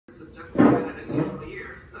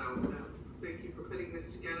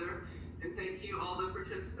this together. And thank you all the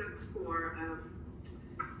participants for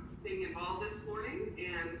being involved this morning,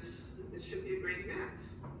 and it should be a great event.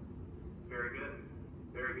 Very good.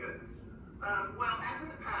 Very good. Well, as in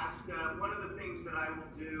the past, one of the things that I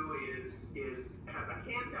will do is have a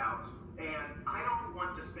handout, and I don't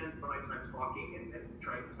want to spend my time talking and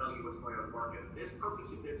trying to tell you what's going on in the market. The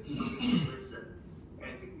purpose of this is for me to listen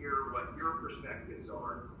and to hear what your perspectives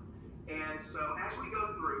are. And so as we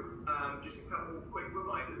go through, just a couple of quick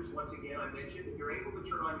reminders. Once again, I mentioned if you're able to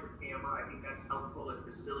turn on your camera, I think that's helpful. It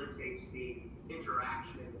facilitates the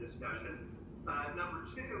interaction and the discussion. Number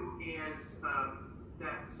two is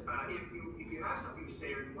that if you have something to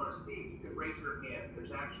say or you want to speak, you can raise your hand.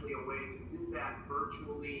 There's actually a way to do that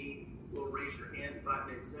virtually. We'll raise your hand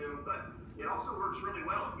button in Zoom, but it also works really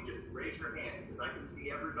well if you just raise your hand, because I can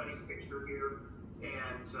see everybody's picture here,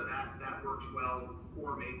 and so that works well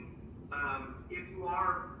for me. If you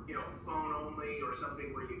are, phone only or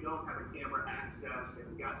something where you don't have a camera access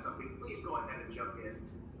and you got something, please go ahead and jump in.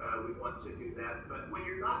 We want to do that. But when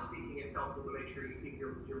you're not speaking, it's helpful to make sure you keep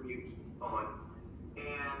your mute on.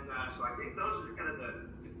 And so I think those are kind of the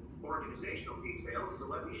organizational details. So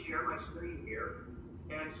let me share my screen here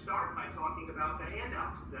and start by talking about the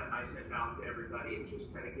handout that I sent out to everybody, and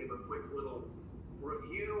just kind of give a quick little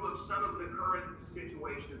review of some of the current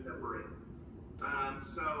situation that we're in.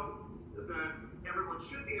 Everyone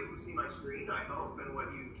should be able to see my screen, I hope, and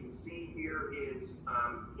what you can see here is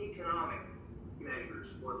economic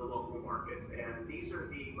measures for the local market. And these are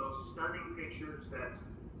the most stunning pictures that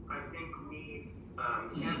I think we've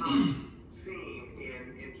ever seen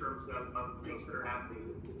in terms of things that are happening,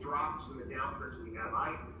 the drops and the downturns we have.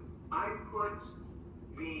 I put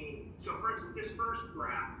so for instance, this first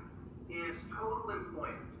graph is total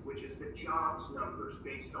employment, which is the jobs numbers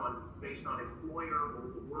based on employer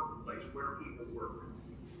or the workplace where people work.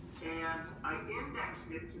 And I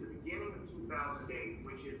indexed it to the beginning of 2008,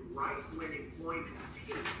 which is right when employment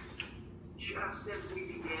peaked, just as we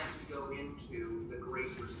began to go into the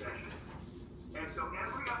Great Recession. And so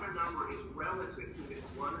every other number is relative to this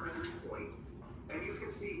 100 point. And you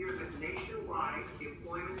can see here that nationwide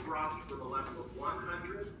employment dropped from a level of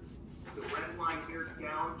 100, the red line here,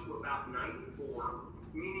 down to about 94,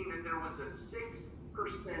 meaning that there was a 6%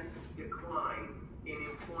 decline in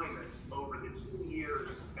employment over the 2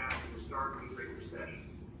 years after the start of the Great Recession.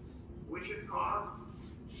 Wichita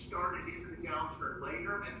started into the downturn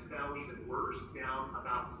later and fell even worse, down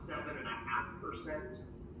about 7.5%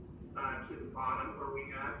 to the bottom where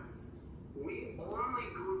we had. We only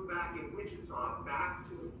grew back in Wichita back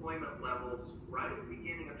to employment levels right at the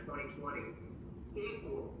beginning of 2020,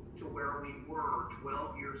 equal to where we were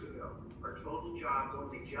 12 years ago. Our total jobs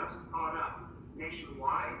only just caught up.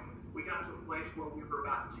 Nationwide, we got to a place where we were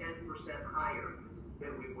about 10% higher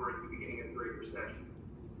than we were at the beginning of the Great Recession.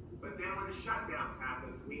 But then when the shutdowns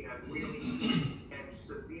happened, we had really deep and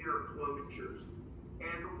severe closures.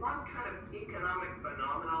 And the one kind of economic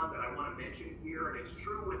phenomenon that I want to mention here, and it's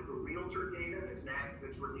true with the realtor data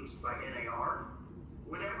that's released by NAR,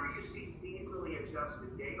 whenever you see seasonally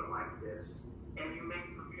adjusted data like this, and you make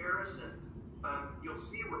comparisons, you'll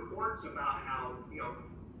see reports about how,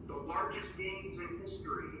 the largest gains in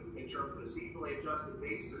history in terms of the seasonally adjusted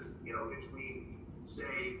basis, between,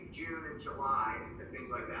 say, June and July and things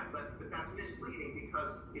like that. But that's misleading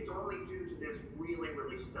because it's only due to this really,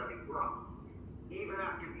 really stunning drop. Even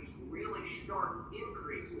after these really sharp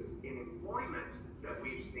increases in employment that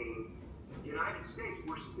we've seen, the United States,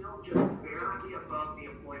 we're still just barely above the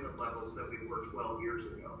employment levels that we were 12 years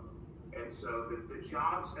ago. And so the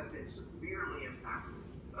jobs have been severely impacted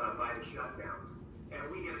by the shutdowns. And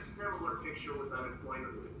we get a similar picture with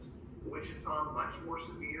unemployment rates. Wichita, much more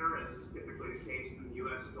severe, as is typically the case in the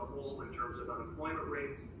U.S. as a whole in terms of unemployment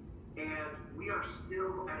rates. And we are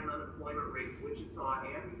still at an unemployment rate in Wichita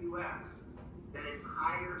and the U.S. that is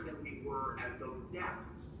higher than we were at the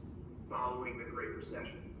depths following the Great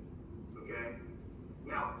Recession. Okay?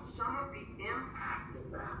 Now, some of the impact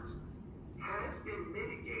of that has been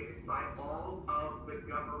mitigated by all of the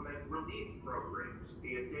government relief programs,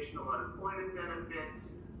 the additional unemployment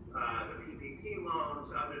benefits, the PPP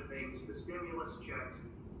loans, other things, the stimulus checks.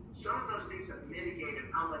 Some of those things have mitigated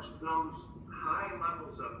how much those high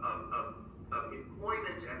levels of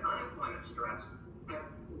employment and unemployment stress have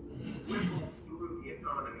rippled through the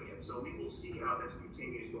economy. And so we will see how this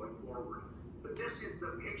continues going forward. But this is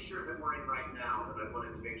the picture that we're in right now that I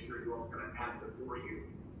wanted to make sure you all kind of had before you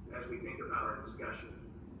as we think about our discussion.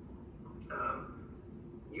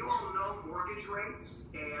 You all know mortgage rates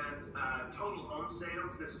and total home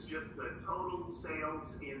sales. This is just the total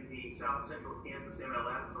sales in the South Central Kansas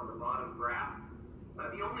MLS on the bottom graph.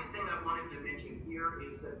 The only thing I wanted to mention here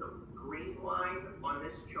is that the green line on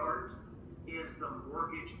this chart is the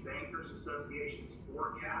Mortgage Bankers Association's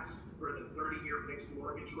forecast for the 30-year fixed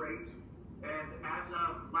mortgage rate. And as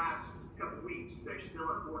of last couple weeks, they still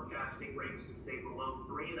are forecasting rates to stay below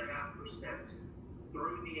 3.5%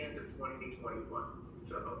 through the end of 2021.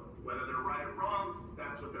 So whether they're right or wrong,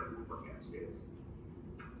 that's what their forecast is.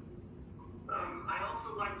 I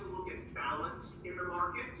also like to look at balance in the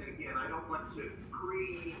market. And again, I don't want to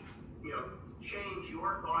change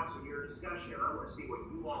your thoughts and your discussion. I want to see what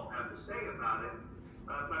you all have to say about it.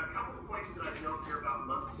 But a couple of points that I note here about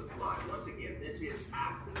month supply. Once again, this is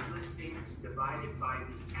active listings divided by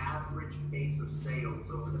the average pace of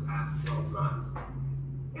sales over the past 12 months.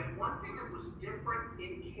 And one thing that was different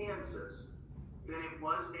in Kansas than it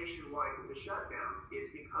was nationwide with the shutdowns is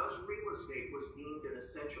because real estate was deemed an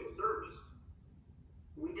essential service,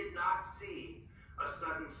 we did not see a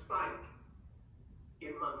sudden spike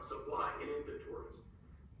in month supply in inventories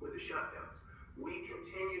with the shutdowns. We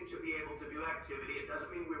continued to be able to do activity. It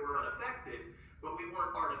doesn't mean we were unaffected, but we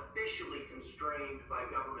weren't artificially constrained by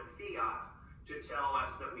government fiat to tell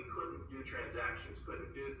us that we couldn't do transactions,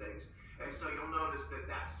 couldn't do things. And so you'll notice that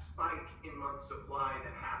that spike in month supply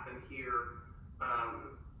that happened here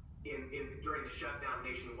during the shutdown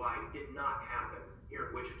nationwide did not happen here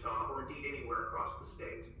in Wichita or indeed anywhere across the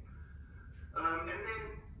state. And then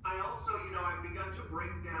I also, I've begun to break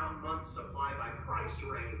down month supply by price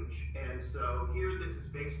range. And so here, this is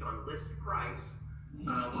based on list price.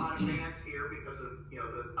 A lot of bands here, because of, the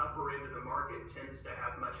upper end of the market tends to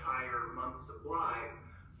have much higher month supply.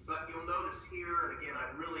 But you'll notice here, and again, I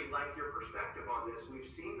really like your perspective on this. We've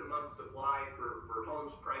seen the month supply for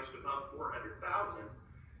homes priced above $400,000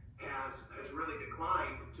 has really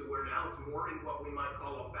declined to where now it's more in what we might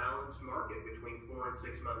call a balanced market between 4 and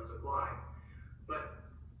 6 months supply. But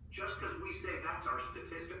just because we say that's our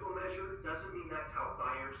statistical measure doesn't mean that's how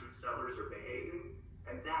buyers and sellers are behaving.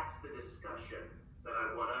 And that's the discussion that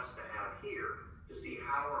I want us to have here to see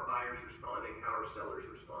how are buyers responding, how are sellers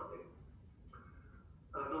responding.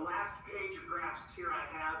 The last page of graphs here I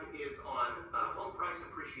have is on home price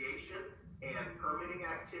appreciation and permitting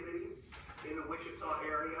activity in the Wichita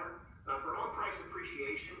area. For home price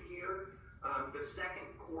appreciation here, the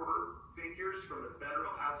second quarter figures from the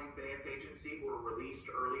Federal Housing Finance Agency were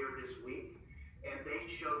released earlier this week, and they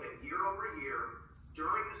show that year over year,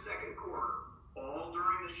 during the second quarter, all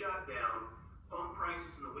during the shutdown, home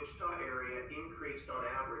prices in the Wichita area increased on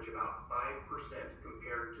average about 5%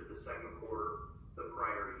 compared to the second quarter the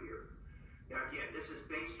prior year. Now again, this is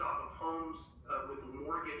based off of homes with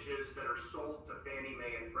mortgages that are sold to Fannie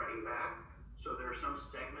Mae and Freddie Mac, so there are some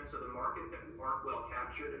segments of the market that aren't well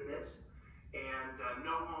captured in this. And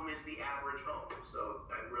no home is the average home. So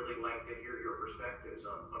I'd really like to hear your perspectives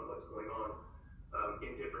on what's going on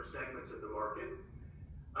in different segments of the market.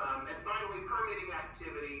 And finally, permitting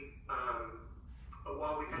activity.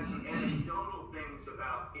 While we've had some anecdotal things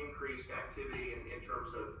about increased activity in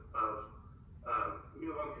terms of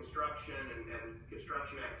new home construction and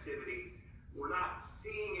construction activity, we're not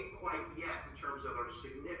seeing it quite yet in terms of a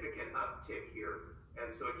significant uptick here.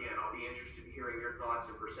 And so again, I'll be interested in hearing your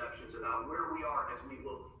thoughts and perceptions about where we are as we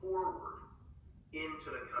look forward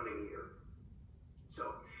into the coming year.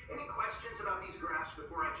 So any questions about these graphs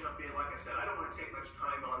before I jump in? Like I said, I don't want to take much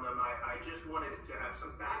time on them. I just wanted to have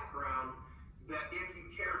some background that if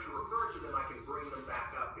you care to refer to them, I can bring them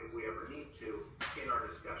back up if we ever need to in our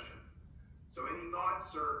discussion. So any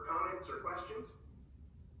thoughts or comments or questions?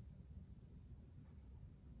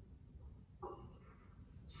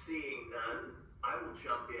 Seeing none, I will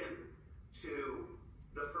jump in to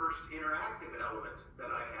the first interactive element that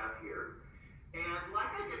I have here. And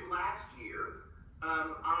like I did last year,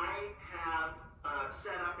 I have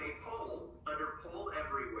set up a poll under Poll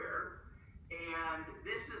Everywhere. And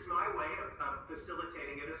this is my way of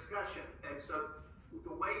facilitating a discussion. And so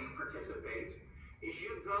the way you participate is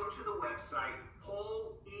you go to the website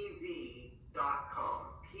pollev.com,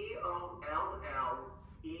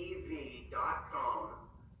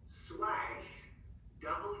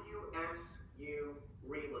 pollev.com/WSU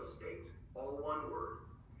real estate, all one word.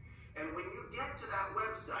 And when you get to that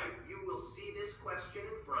website, you will see this question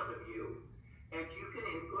in front of you, and you can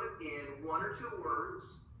input in 1 or 2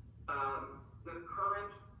 words the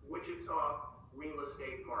current Wichita real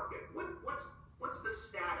estate market. What's the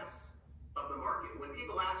status of the market? When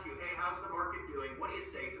people ask you, hey, how's the market doing? What do you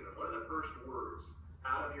say to them? What are the first words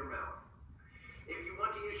out of your mouth? If you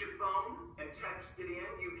want to use your phone and text it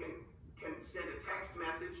in, you can send a text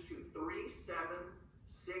message to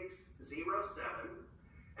 37607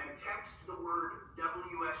 and text the word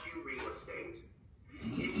WSU real estate.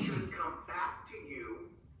 It should come back to you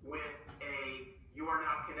with you are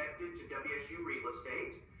now connected to WSU Real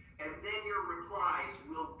Estate, and then your replies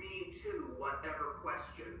will be to whatever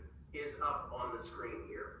question is up on the screen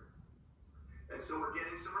here. And so we're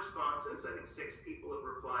getting some responses. I think 6 people have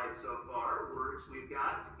replied so far. Words we've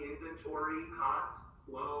got: inventory, hot,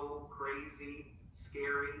 low, crazy,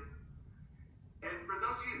 scary. And for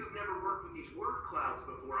those of you who've never worked with these word clouds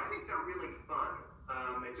before, I think they're really fun.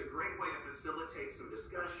 It's a great way to facilitate some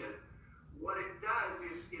discussion. What it does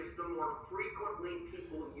is the more frequently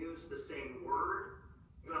people use the same word,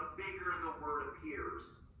 the bigger the word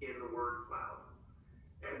appears in the word cloud.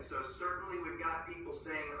 And so certainly we've got people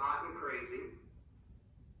saying hot and crazy.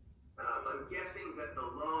 I'm guessing that the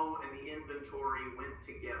low and the inventory went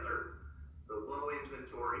together. So low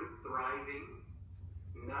inventory, thriving,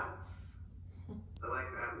 nuts. I like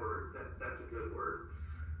that word. That's a good word.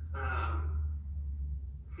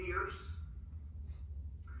 Fierce.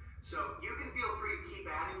 So you can feel free to keep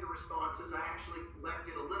adding the responses. I actually left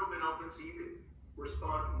it a little bit open so you could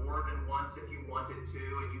respond more than once if you wanted to,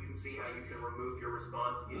 and you can see how you can remove your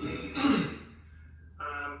response if you change it.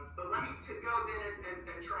 But let me go then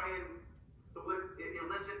and try and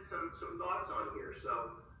elicit some thoughts on here.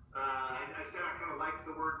 So I said I kind of liked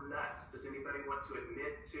the word nuts. Does anybody want to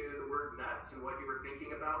admit to the word nuts and what you were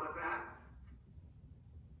thinking about with that?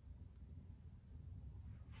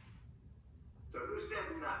 So who said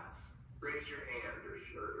nuts? Raise your hand,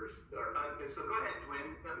 so go ahead,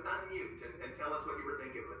 Twin, unmute and tell us what you were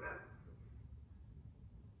thinking with that.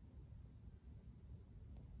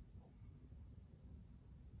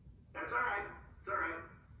 That's all right. It's all right.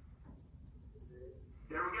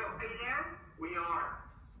 There we go. Are you there? We are.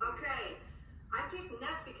 Okay. I picked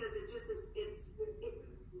nuts because it just is.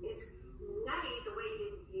 It's nutty the way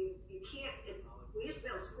you can't. We used to be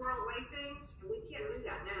able to squirrel away things, and we can't do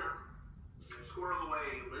that now. Squirrel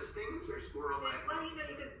away listings or squirrel away? Well, you could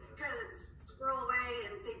kind of squirrel away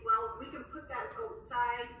and think, well, we can put that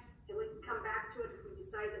aside and we can come back to it if we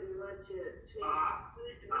decide that we want to do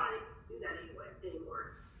that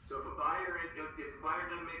anymore. So if a buyer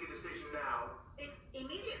doesn't make a decision now,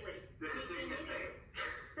 immediately the decision is made.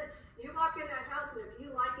 You walk in that house and if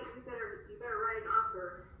you like it, you better write an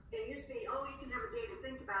offer. It used to be, you can have a day to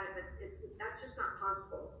think about it, but that's just not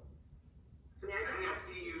possible. I mean, I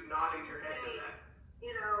see you nodding your head to that.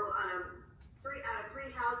 3 out of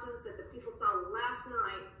 3 houses that the people saw last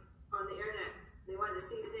night on the internet, they wanted to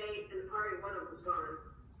see the date, and already one of them was gone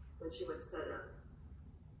when she went to set it up.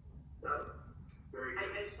 So, very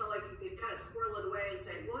good. I just felt like you could kind of squirrel it away and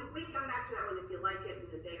say, well, we can come back to that one if you like it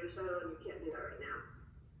in a day or so, and you can't do that right now.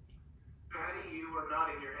 Patty, you are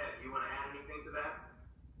nodding your head. You want to add anything to that?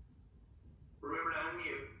 Remember to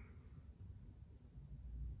unmute.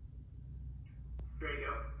 There you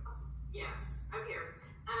go. Yes, I'm here.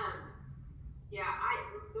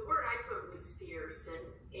 The word I put was fierce,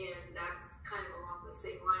 and that's kind of along the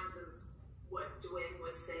same lines as what Dwayne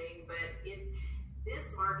was saying, but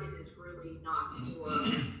this market is really not for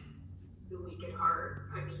the weak at heart.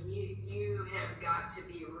 I mean, you have got to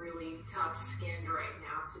be really tough-skinned right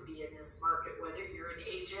now to be in this market, whether you're an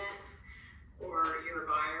agent or you're a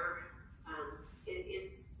buyer.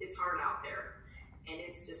 It's hard out there, and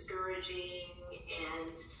it's discouraging,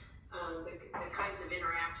 and the kinds of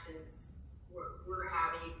interactions we're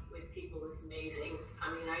having with people is amazing.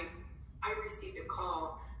 I mean, I received a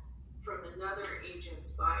call from another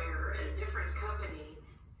agent's buyer at a different company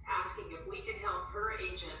asking if we could help her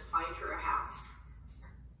agent find her a house.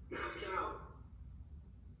 So,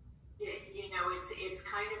 it's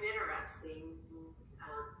kind of interesting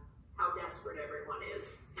how desperate everyone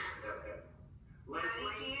is.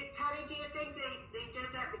 Patty, do you think they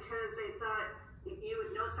did that because they thought you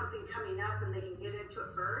would know something coming up and they can get into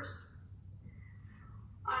it first?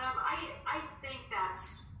 I think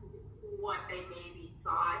that's what they maybe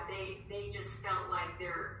thought. They just felt like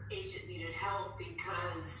their agent needed help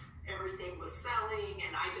because everything was selling,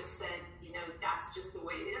 and I just said, that's just the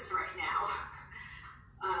way it is right now.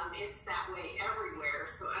 It's that way everywhere,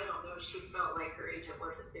 so I don't know if she felt like her agent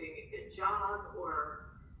wasn't doing a good job, or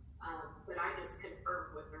but I just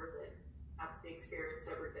confirmed with her that that's the experience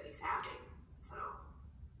everybody's having. So.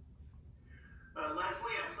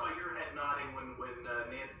 Leslie, I saw your head nodding when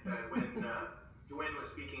Dwayne was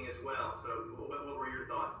speaking as well. So, what were your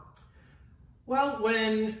thoughts? Well,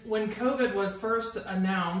 when COVID was first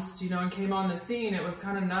announced, and came on the scene, it was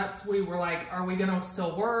kind of nuts. We were like, are we going to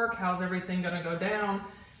still work? How's everything going to go down?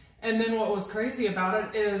 And then what was crazy about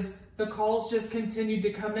it is the calls just continued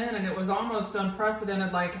to come in, and it was almost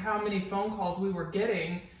unprecedented, like how many phone calls we were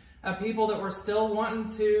getting of people that were still wanting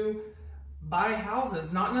to buy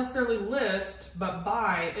houses, not necessarily list, but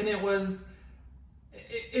buy. And it was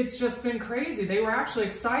it's just been crazy. They were actually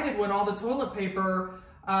excited when all the toilet paper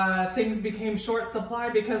things became short supply,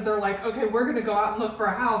 because they're like, okay, we're going to go out and look for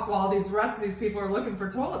a house while the rest of these people are looking for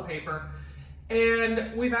toilet paper.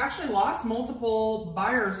 And we've actually lost multiple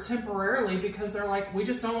buyers temporarily because they're like, we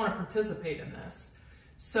just don't want to participate in this.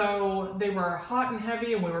 So they were hot and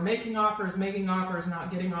heavy, and we were making offers, not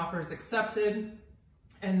getting offers accepted.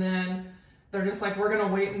 And then they're just like, we're going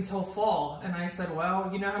to wait until fall. And I said, well,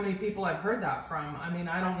 you know how many people I've heard that from? I mean,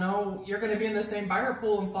 I don't know. You're going to be in the same buyer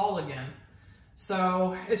pool in fall again.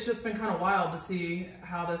 So it's just been kind of wild to see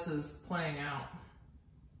how this is playing out.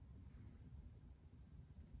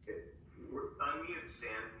 Unmute, Stan.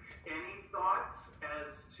 Any thoughts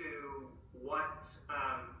as to what,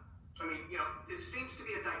 I mean, you know, this seems to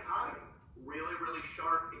be a dichotomy. Really, really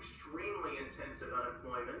sharp, extremely intensive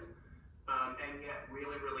unemployment, and yet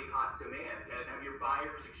really, really hot demand. Have your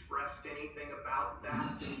buyers expressed anything about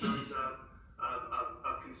that in terms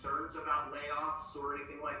of concerns about layoffs or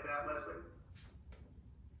anything like that, Leslie?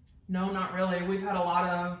 No, not really. We've had a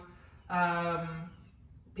lot of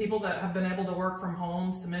people that have been able to work from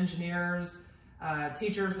home, some engineers,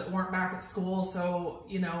 teachers that weren't back at school. So,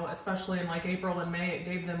 you know, especially in like April and May, it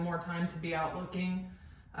gave them more time to be out looking.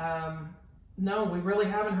 No, we really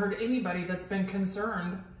haven't heard anybody that's been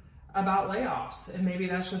concerned about layoffs. And maybe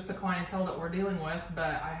that's just the clientele that we're dealing with,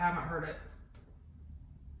 but I haven't heard it.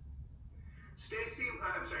 Stacy,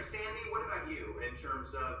 I'm sorry, Sandy, what about you in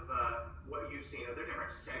terms of what you've seen? Are there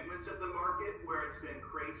different segments of the market where it's been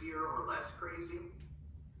crazier or less crazy?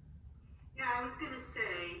 Yeah, I was going to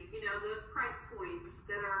say, you know, those price points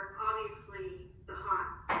that are obviously the hot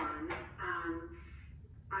one,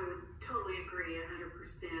 I would totally agree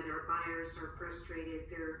 100%. Our buyers are frustrated.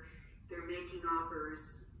 They're making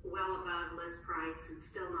offers well above list price and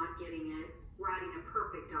still not getting it, writing a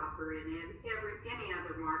perfect offer in any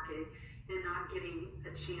other market and not getting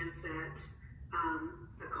a chance at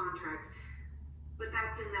a contract. But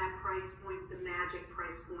that's in that price point, the magic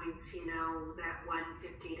price points, you know, that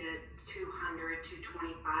 150 to 200,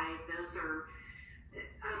 225, those are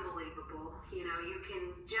unbelievable. You know, you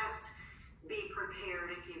can just be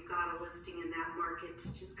prepared if you've got a listing in that market to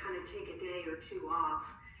just kind of take a day or two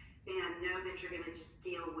off and know that you're going to just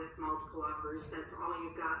deal with multiple offers. That's all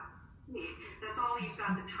you've got. That's all you've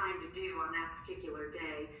got the time to do on that particular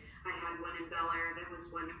day. I had one in Bel Air that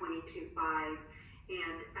was 122.5,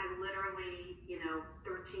 and I literally, you know,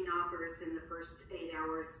 13 offers in the first 8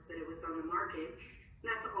 hours that it was on the market.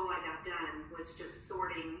 That's all I got done, was just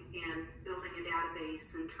sorting and building a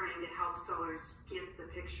database and trying to help sellers get the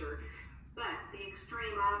picture. But the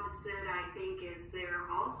extreme opposite, I think, is there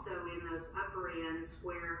also in those upper ends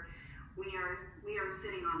where we are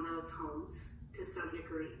sitting on those homes to some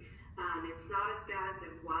degree. It's not as bad as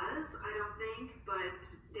it was, I don't think, but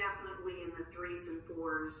definitely in the 3s and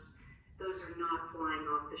 4s, those are not flying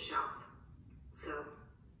off the shelf. So,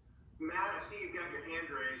 Matt, I see you've got your hand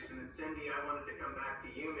raised, and then Cindy, I wanted to come back to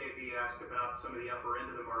you, maybe ask about some of the upper end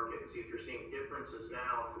of the market and see if you're seeing differences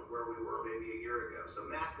now from where we were maybe a year ago. So,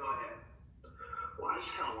 Matt, go ahead. Well, I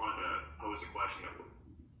just kind of wanted to pose a question that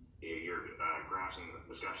your graphs and the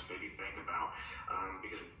discussion made me think about,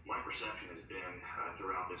 because my perception has been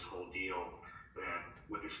throughout this whole deal that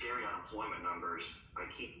with the scary unemployment numbers, I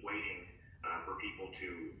keep waiting for people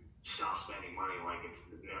to stop spending money like it's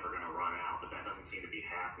never going to run out, but that doesn't seem to be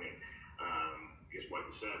happening. Because what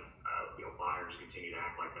you said, you know, buyers continue to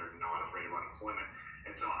act like they're not afraid of unemployment.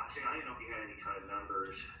 And so I didn't know if you had any kind of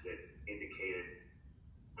numbers that indicated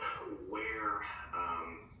where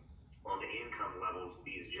on the income levels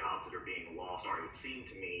these jobs that are being lost are. It would seem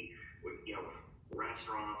to me, with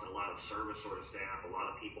restaurants and a lot of service sort of staff, a lot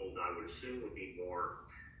of people that I would assume would be more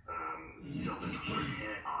sort of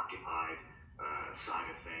tenant occupied side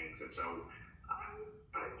of things. And so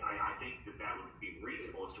I think that would be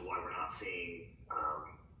reasonable as to why we're not seeing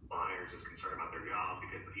buyers as concerned about their job,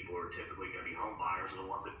 because the people who are typically going to be home buyers are the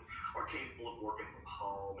ones that are capable of working from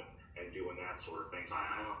home and doing that sort of thing. So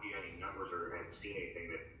I don't know if you have any numbers or have seen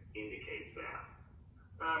anything that indicates that.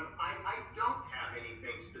 I don't have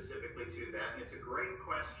anything specifically to that. It's a great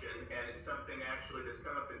question, and it's something actually that's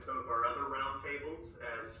come up in some of our other roundtables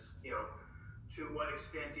as, you know, to what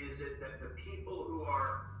extent is it that the people who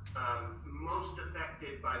are most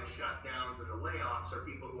affected by the shutdowns and the layoffs are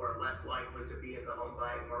people who are less likely to be in the home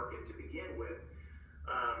buying market to begin with.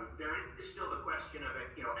 There is still the question of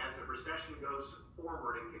it, you know, as the recession goes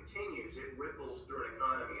forward and continues, it ripples through an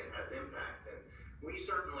economy and has impact. And we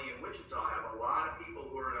certainly in Wichita have a lot of people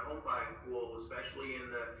who are in a home buying pool, especially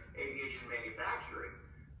in the aviation manufacturing,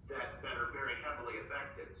 that are very heavily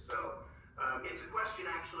affected. So It's a question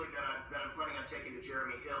actually that I'm planning on taking to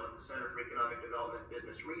Jeremy Hill at the Center for Economic Development and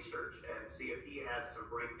Business Research and see if he has some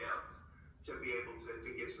breakdowns to be able to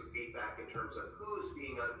give some feedback in terms of who's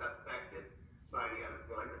being affected by the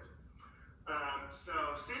unemployment. So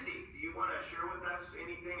Cindy, do you want to share with us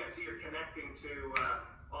anything? I see you're connecting to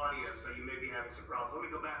audio, so you may be having some problems. Let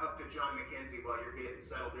me go back up to John McKenzie while you're getting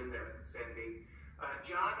settled in there, Cindy.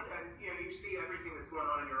 John, you see everything that's going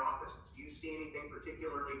on in your office. Do you see anything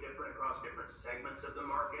particularly different across different segments of the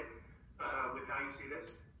market with how you see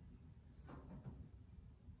this?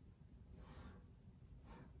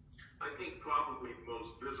 I think probably the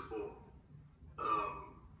most visible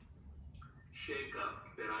shakeup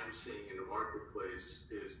that I'm seeing in the marketplace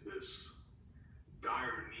is this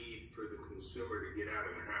dire need for the consumer to get out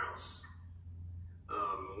of the house.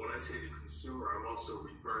 When I say the consumer, I'm also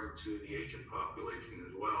referring to the aging population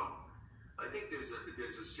as well. I think there's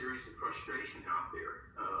a series of frustration out there.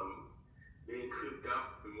 Being cooped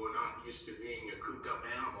up, and we're not used to being a cooped up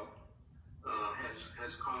animal,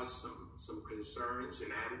 has caused some concerns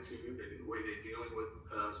and attitude and the way they're dealing with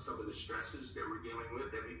some of the stresses that we're dealing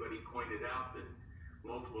with. Everybody pointed out that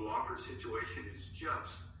multiple offer situation is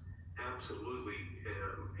just absolutely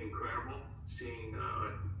incredible. Seeing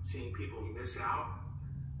people miss out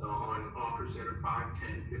on offers that are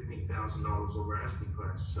 $5,000, $10,000, $15,000 over asking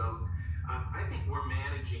price. So I think we're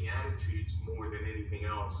managing attitudes more than anything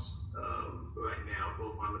else right now,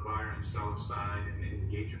 both on the buyer and seller side and the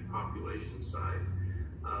engagement population side.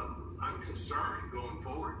 I'm concerned going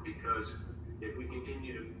forward because if we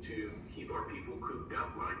continue to keep our people cooped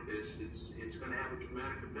up like this, it's going to have a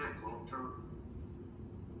dramatic effect long term.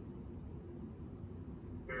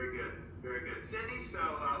 Very good, very good. Cindy, so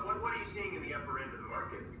what are you seeing in the upper end of the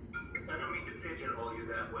market? I don't mean to pigeonhole you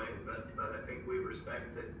that way, but I think we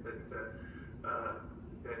respect that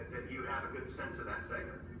you have a good sense of that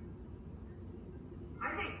segment.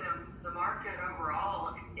 I think the market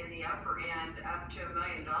overall in the upper end up to $1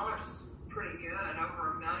 million is pretty good.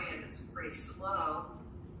 Over $1 million, it's pretty slow,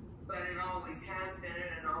 but it always has been,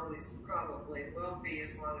 and it always probably will be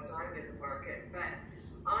as long as I'm in the market. But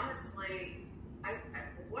honestly,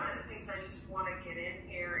 one of the things I just want to get in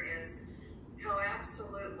here is how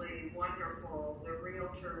absolutely wonderful the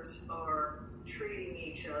realtors are treating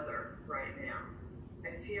each other right now.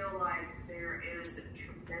 I feel like there is a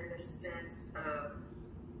tremendous sense of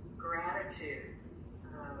gratitude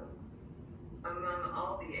among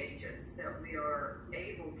all the agents that we are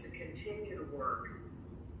able to continue to work,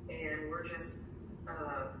 and we're just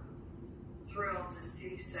thrilled to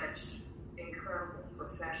see such incredible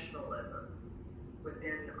professionalism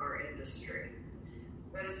within our industry.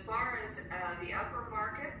 But as far as the upper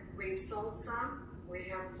market, we've sold some. We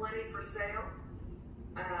have plenty for sale.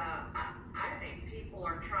 I think people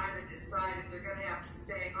are trying to decide if they're going to have to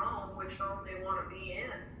stay home, which home they want to be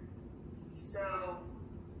in. So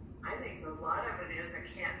I think a lot of it is I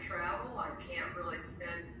can't travel. I can't really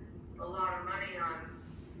spend a lot of money on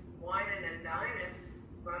wining and dining.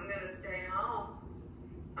 If I'm going to stay home,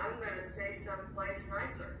 I'm going to stay someplace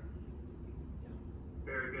nicer.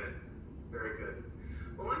 Very good. Very good.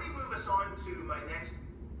 Well, let me move us on to my next.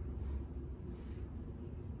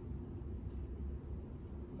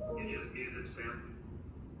 You just muted, Stan.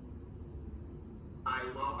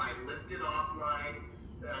 I lifted off my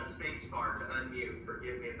space bar to unmute.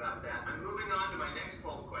 Forgive me about that. I'm moving on to my next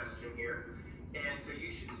poll question here, and so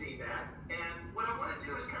you should see that. And what I want to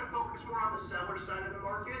do is kind of focus more on the seller side of the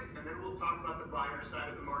market, and then we'll talk about the buyer side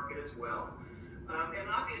of the market as well. And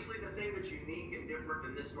obviously the thing that's unique and different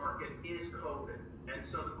in this market is COVID. And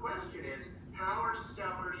so the question is, how are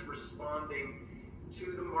sellers responding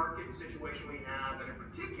to the market situation we have? And in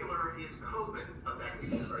particular, is COVID affecting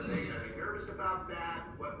them? Are they nervous about that?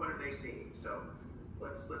 What are they seeing? So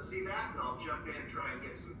let's see that, and I'll jump in and try and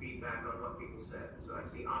get some feedback on what people said. So I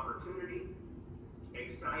see opportunity,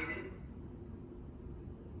 excited,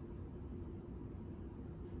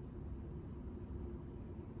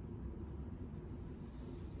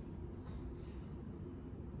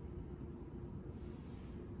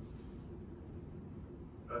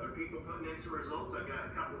 other people putting in some results. I've got a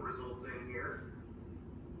couple results in here.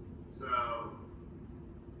 So,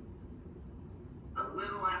 a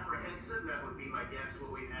little apprehensive, that would be my guess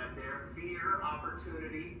what we have there. Fear,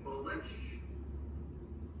 opportunity, bullish.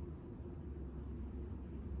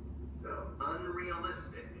 So,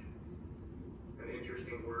 unrealistic. An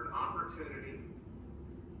interesting word, opportunity.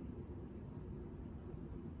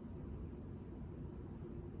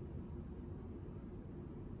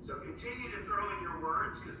 So continue to throw in your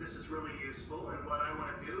words, because this is really useful, and what I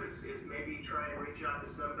want to do is maybe try and reach out to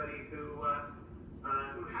somebody who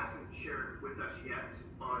who hasn't shared with us yet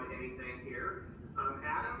on anything here.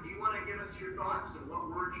 Adam, do you want to give us your thoughts and what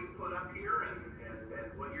words you put up here and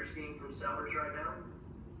what you're seeing from sellers right now?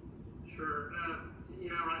 Sure.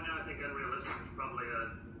 Right now I think unrealistic is probably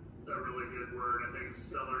a really good word. I think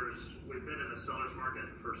we've been in the sellers market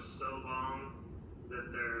for so long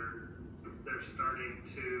that they're starting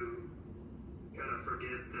to kind of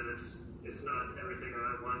forget that it's not everything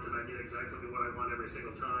I want and I get exactly what I want every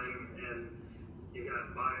single time. And you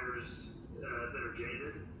got buyers that are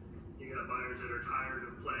jaded. You got buyers that are tired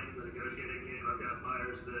of playing the negotiating game. I've got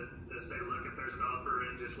buyers that say, look, if there's an offer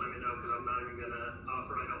in, just let me know because I'm not even going to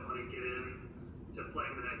offer. I don't want to get in to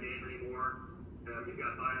playing that game anymore. You've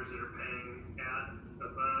got buyers that are paying at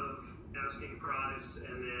above asking price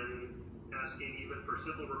and then asking even for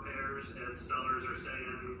simple repairs, and sellers are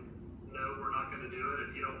saying, no, we're not going to do it.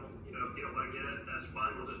 If you don't want to get it, that's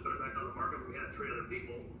fine. We'll just put it back on the market. We had 3 other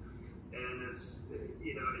people, and it's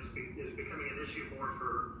becoming an issue more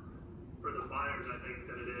for the buyers, I think,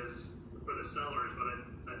 than it is for the sellers. But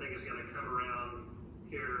I think it's going to come around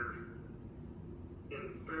here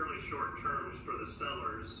in fairly short terms for the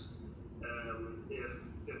sellers.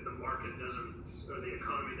 If the market doesn't, or the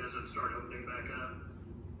economy doesn't start opening back up,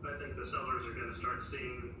 I think the sellers are going to start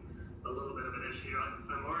seeing a little bit of an issue.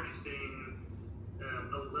 I'm already seeing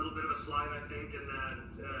a little bit of a slide, I think, in that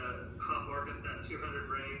hot market, that 200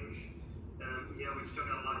 range. We've still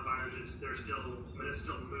got a lot of buyers. It's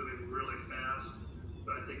still moving really fast,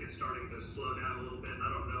 but I think it's starting to slow down a little bit. And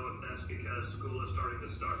I don't know if that's because school is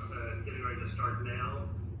getting ready to start now,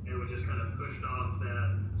 and we just kind of pushed off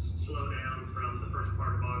that slowdown from the first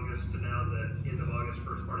part of August to now the end of August,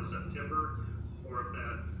 first part of September, or if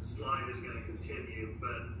that slide is going to continue.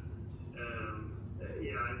 But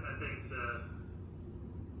I think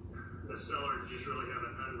the sellers just really have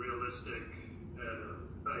an unrealistic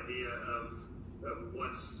idea of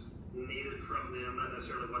what's needed from them, not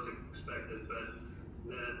necessarily what's expected, but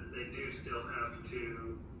that they do still have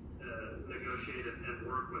to negotiate and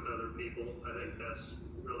work with other people. I think that's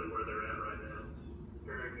really where they're at right now.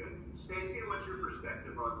 Very good. Stacy, what's your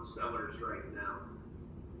perspective on sellers right now?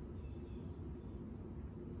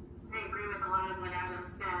 I agree with a lot of what Adam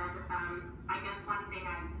said. I guess one thing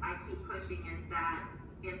I keep pushing is that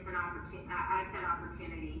it's an opportunity. I said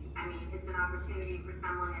opportunity. I mean, it's an opportunity for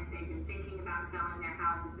someone if they've been thinking about selling their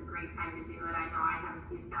house. It's a great time to do it. I know I have a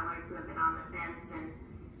few sellers who have been on the fence and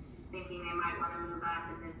thinking they might want to move up,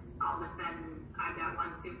 and this all of a sudden I've got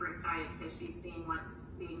one super excited because she's seeing what's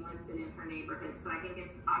being listed in her neighborhood. So I think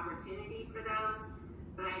it's opportunity for those.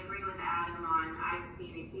 But I agree with Adam on, I've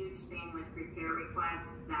seen a huge thing with repair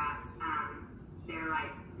requests that they're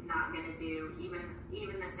like not going to do even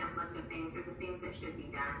the simplest of things or the things that should be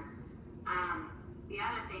done. The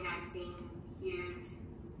other thing I've seen huge,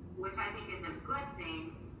 which I think is a good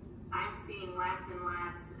thing, I'm seeing less and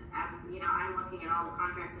less, as I'm looking at all the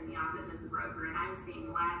contracts in the office as the broker, and I'm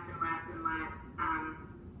seeing less and less and less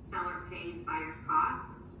seller paid buyer's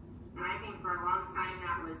costs. And I think for a long time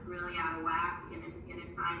that was really out of whack in a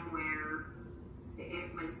time where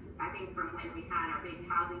it was, I think from when we had our big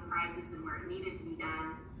housing crisis and where it needed to be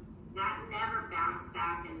done, that never bounced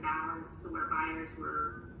back and balanced to where buyers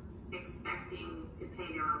were expecting to pay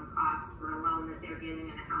their own costs for a loan that they're getting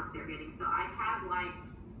in a house they're getting. So I have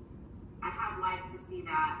liked to see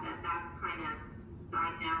that's kind of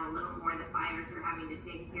gone now a little more, that buyers are having to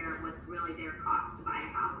take care of what's really their cost to buy a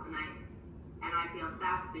house, and I feel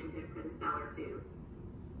that's been good for the seller too.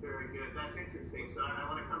 Very good. That's interesting. So I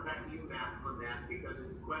want to come back to you, Matt, on that, because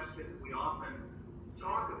it's a question we often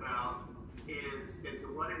talk about is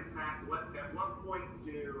what impact, at what point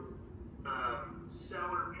do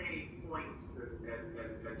seller paid points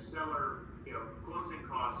and seller closing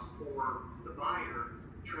costs for the buyer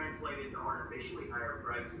translate into artificially higher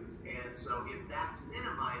prices. And so if that's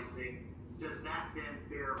minimizing, does that then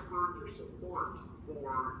bear further support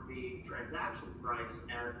for the transaction price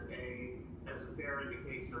as a fair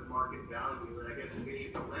indication of market value? And I guess if any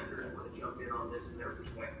of the lenders want to jump in on this in their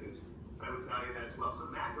perspectives, I would value that as well. So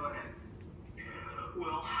Matt, go ahead.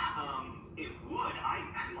 Well, it would.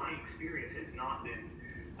 My experience has not been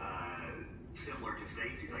similar to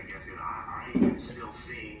Stacy's, I guess, because I am still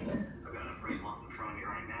seeing, I've got an appraisal up in front of me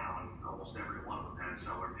right now, and almost every one of them has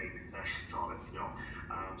seller paid concessions on it still.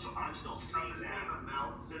 So I'm still seeing the that. Same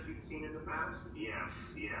amounts as you've seen in the past?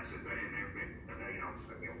 Yes. And they've been,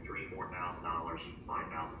 $3,000, $4,000,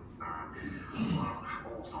 $5,000,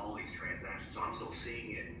 almost all these transactions. So I'm still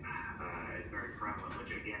seeing it as very prevalent,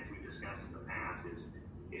 which again, as we've discussed in the past, is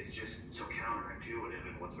just so counterintuitive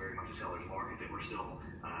in what's very much a seller's market that we're still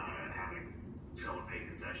having seller paid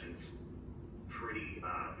concessions pretty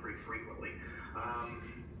frequently.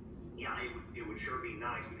 Yeah, it would sure be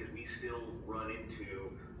nice because we still run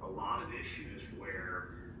into a lot of issues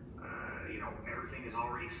where everything is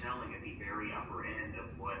already selling at the very upper end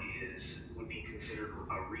of what would be considered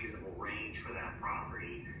a reasonable range for that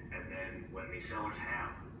property, and then when the sellers have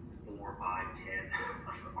 4, 5, 10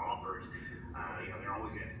 offers, they're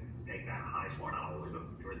always going to take that highest one. Not always, but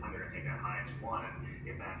for the time they're going to take that highest one, and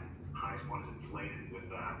if that highest one is inflated with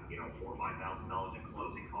 $4,000 or $5,000 in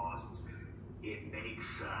closing costs,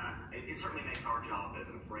 it certainly makes our job as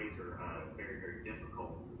an appraiser very, very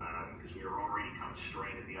difficult because we are already kind of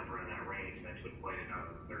strained at the upper end of that range, and then to inflate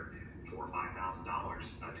another $4,000 or $5,000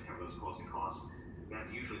 to cover those closing costs,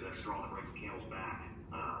 that's usually the straw that breaks the camel's back.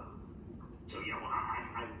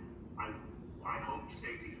 I hope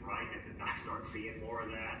Stacy's right and that I start seeing more of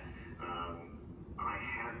that. I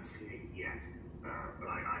haven't seen it yet, but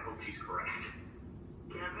I hope she's correct.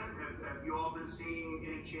 Kevin, have you all been seeing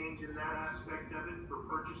any change in that aspect of it for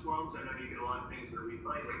purchase loans? I know you get a lot of things that are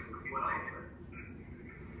refinancing as well.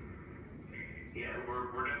 Yeah,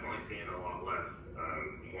 we're definitely seeing a lot less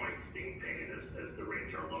points being paid as the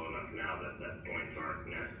rates are low enough now that points aren't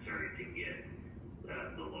necessary to get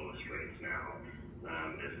the lowest rates now.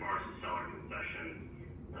 As far as the seller concession,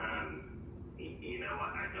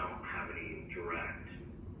 I don't have any direct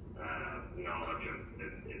knowledge of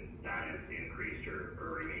if that has increased or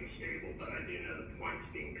remained stable, but I do know the points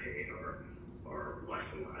being paid are less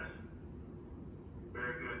and less.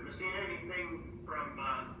 Very good. Messina, anything from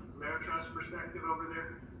Ameritrust perspective over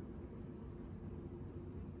there?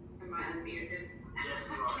 Am I unmuted? Yes,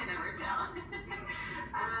 you are. Can never tell.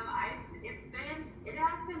 It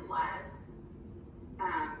has been less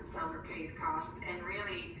seller paid costs, and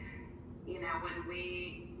really,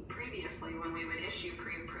 when we would issue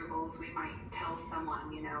pre-approvals, we might tell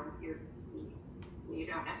someone, you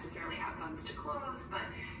don't necessarily have funds to close, but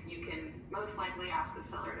you can most likely ask the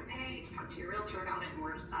seller to pay, talk to your realtor about it, and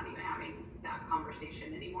we're just not even having that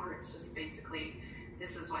conversation anymore. It's just basically,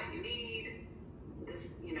 this is what you need.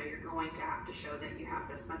 This, you're going to have to show that you have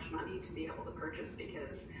this much money to be able to purchase,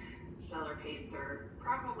 because seller pays are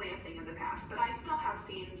probably a thing of the past. But I still have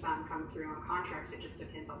seen some come through on contracts. It just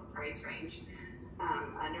depends on the price range.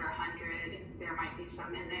 Under 100, there might be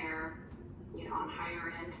some in there. On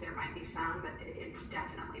higher end, there might be some, but it's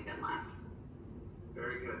definitely been less.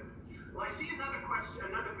 Very good. Well, I see another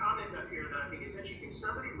comment up here that I think is interesting.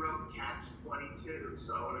 Somebody wrote Catch-22,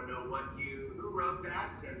 so I want to know who wrote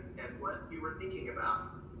that and what you were thinking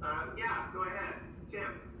about. Yeah, go ahead,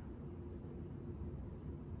 Tim.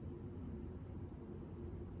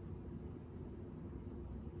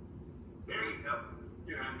 There you go.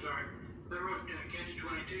 Yeah, I'm sorry. I wrote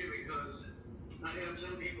Catch-22 because I have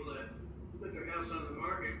some people that put their house on the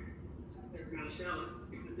market, they were going to sell it,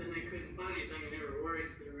 but then they couldn't find anything, and they were worried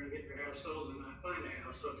that they were going to get their house sold and not find a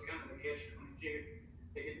house. So it's kind of a Catch-22.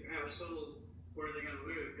 They get their house sold, where are they going to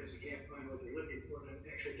move? Because they can't find what they're looking for. And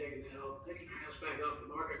actually taking their house back off the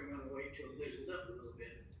market and going to wait till it loosens up a little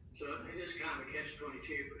bit. So it is kind of a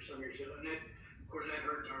Catch-22 for some reason. And that, of course, that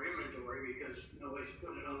hurts our inventory because nobody's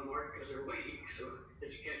putting it on the market because they're waiting. So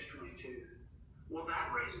it's a Catch-22. Well,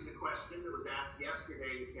 that raises the question that was asked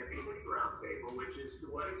yesterday in Kansas City Roundtable, which is,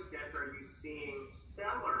 to what extent are you seeing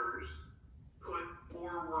sellers put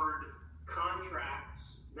forward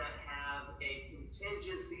contracts that have a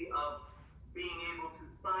contingency of being able to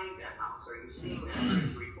find a house? Are you seeing that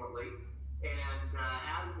frequently? And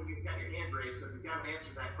Adam, you've got your hand raised, so if you've got an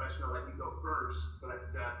answer to that question, I'll let you go first.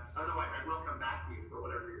 But otherwise, I will come back to you for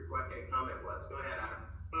whatever your comment was. Go ahead,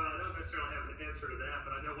 Adam. I don't necessarily have an answer to that,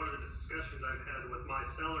 but I know one of the discussions I've had with my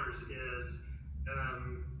sellers is,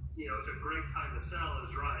 it's a great time to sell.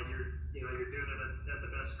 Is right. You're doing it at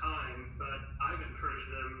the best time, but I've encouraged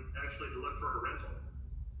them actually to look for a rental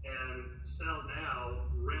and sell now,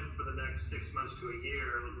 rent for the next 6 months to a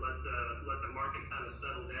year, let the market kind of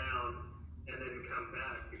settle down, and then come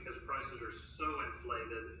back, because prices are so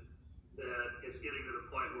inflated that it's getting to the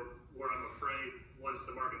point where I'm afraid once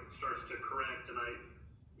the market starts to correct, and I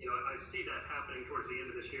see that happening towards the end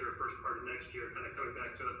of this year, first part of next year, kind of coming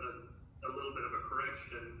back to a little bit of a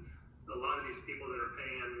correction. A lot of these people that are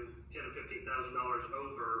paying $10,000 and $15,000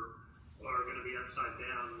 over are going to be upside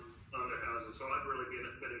down on their houses. So I've really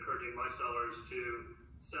been encouraging my sellers to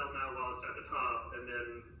sell now while it's at the top, and then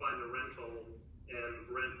find a rental and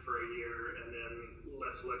rent for a year, and then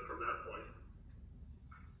let's look from that point.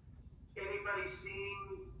 Anybody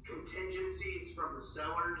seeing contingencies from the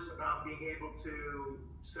sellers about being able to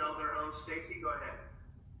sell their homes? Stacy, go ahead.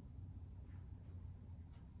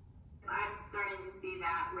 I'm starting to see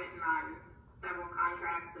that written on several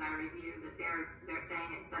contracts that I reviewed that they're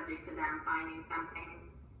saying it's subject to them finding something.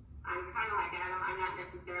 I'm kind of like Adam. I'm not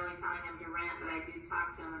necessarily telling them to rent, but I do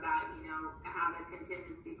talk to them about, have a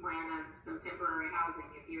contingency plan of some temporary housing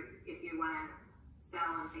if you want to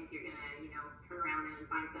sell and think you're going to, turn around and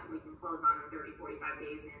find something we can close on in 30, 45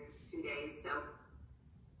 days in 2 days. So.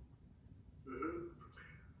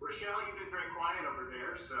 Rochelle, you've been very quiet over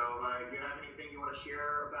there, so do you have anything you want to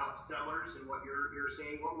share about sellers and what you're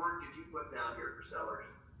seeing? What work did you put down here for sellers?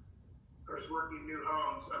 Of course, working new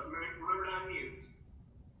homes. Remember to unmute.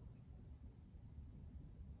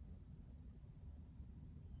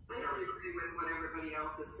 I have to agree with what everybody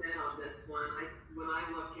else has said on this one. When I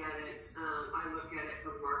look at it, I look at it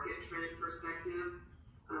from market trend perspective.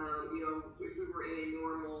 If we were in a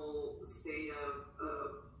normal state of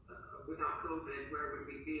without COVID, where would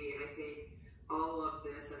we be? And I think all of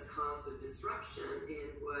this has caused a disruption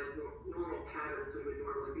in what normal patterns we would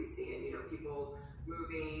normally be seeing. People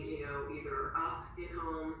moving, either up in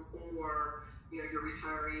homes or your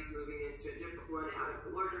retirees moving into a different one out of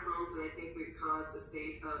the larger homes, and I think we've caused a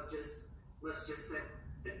state of let's just sit,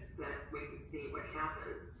 wait and see what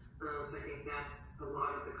happens. So I think that's a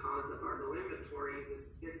lot of the cause of our low inventory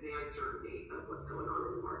is the uncertainty of what's going on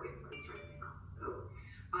in the marketplace right now. So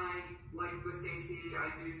I, like with Stacy, I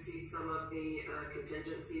do see some of the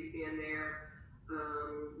contingencies being there.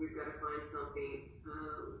 We've got to find something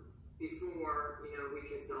before we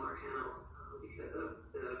can sell our house because of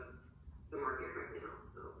the market right now.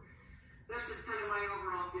 So that's just kind of my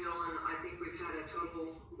overall feel, and I think we've had a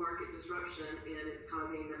total market disruption, and it's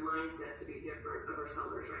causing the mindset to be different of our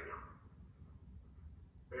sellers right now.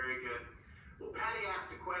 Very good. Well, Patty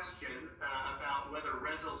asked a question about whether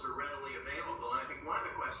rentals are readily available, and I think one of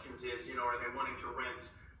the questions is, are they wanting to rent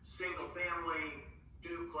single family,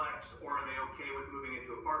 duplex, or are they okay with moving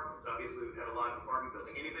into apartments? Obviously, we've had a lot of apartment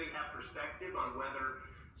building. Anybody have perspective on whether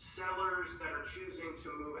sellers that are choosing to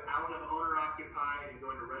move out of owner-occupied and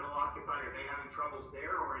go into rental-occupied, are they having troubles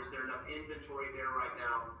there, or is there enough inventory there right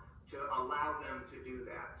now to allow them to do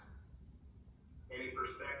that? Any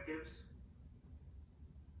perspectives?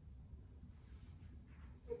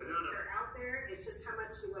 They're out there. It's just how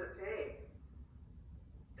much you want to pay.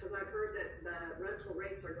 Because I've heard that the rental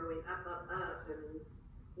rates are going up, and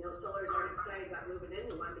sellers aren't excited about moving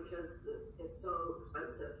into one because it's so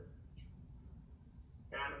expensive.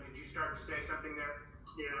 Adam, did you start to say something there?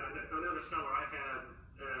 Yeah, another seller I had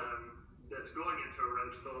that's going into a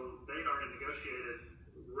rental, they'd already negotiated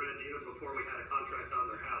rent even before we had a contract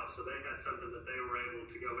on their house. So they had something that they were able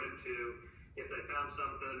to go into. If they found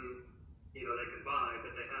something, they could buy,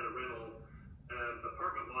 but they had a rental.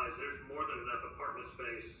 Apartment-wise, there's more than enough apartment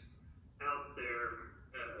space out there,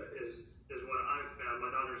 is what I've found.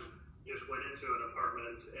 My daughter's just went into an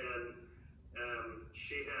apartment, and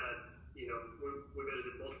she had, we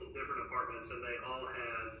visited multiple different apartments, and they all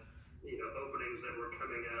had, openings that were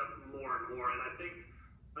coming up more and more. And I think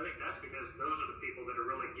that's because those are the people that are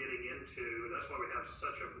really getting into. That's why we have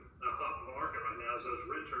such a hot market right now. Is those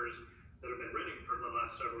renters that have been renting for the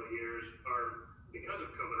last several years are, because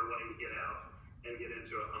of COVID, are wanting to get out and get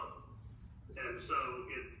into a home. And so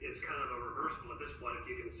it's kind of a reversal at this point. If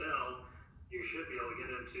you can sell, you should be able to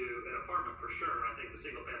get into an apartment for sure. I think the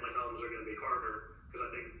single family homes are going to be harder, because I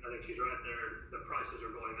think she's right there. The prices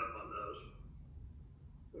are going up on those.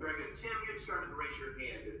 Very good. Tim, you started to raise your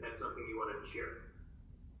hand if that's something you wanted to share.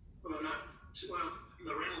 Well,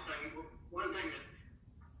 the rental thing, one thing that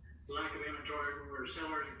lack of inventory where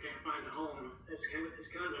sellers can't find a home, it's kind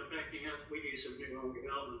of affecting us. We do some new home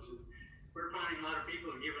developments, and we're finding a lot of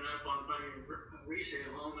people have given up on finding a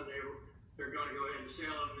resale home, and they're going to go ahead and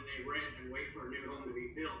sell them, and they rent and wait for a new home to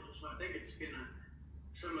be built. So I think it's been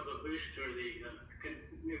some of a boost to the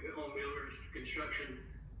new home builders construction.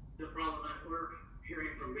 The problem that we're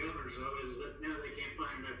hearing from builders, though, is that now they can't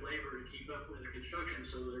find enough labor to keep up with the construction,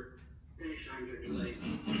 so their finish times are delayed.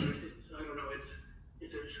 I don't know, it's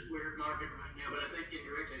a weird market right now, but I think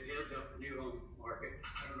indirectly it does help the new home market.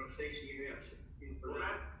 I don't know, Stacy, you have some. Well,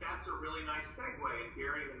 that's a really nice segue. And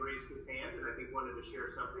Gary had raised his hand and I think wanted to share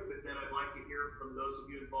something, but then I'd like to hear from those of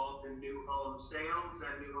you involved in new home sales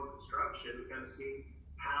and new home construction to kind of see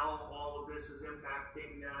how all of this is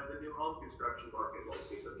impacting the new home construction market. We'll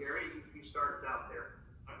see. So Gary, you start us out there.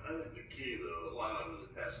 I think the key, though, a lot of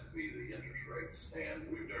it has to be the interest rates, and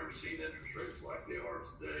we've never seen interest rates like they are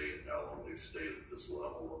today and how long they've stayed at this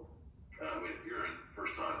level. If you're a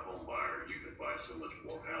first-time home buyer, you can buy so much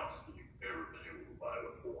more house than you've ever been able to buy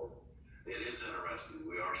before. It is interesting.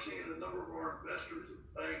 We are seeing a number of our investors at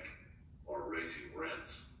the bank are raising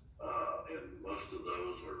rents, and most of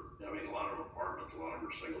those are, a lot of apartments, a lot of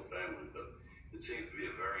them are single-family, but it seems to be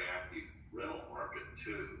a very active rental market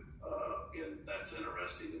too. And that's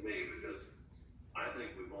interesting to me because I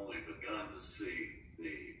think we've only begun to see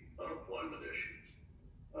the unemployment issues.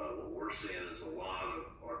 What we're seeing is a lot of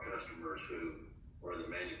our customers who are in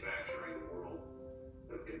the manufacturing world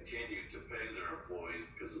have continued to pay their employees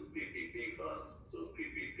because of the PPP funds. Those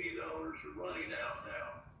PPP dollars are running out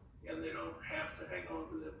now, and they don't have to hang on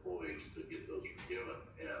to the employees to get those forgiven.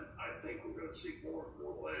 And I think we're going to see more and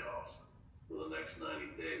more layoffs for the next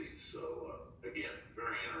 90 days. So, again,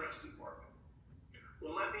 very interesting market.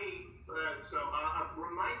 Well, let me,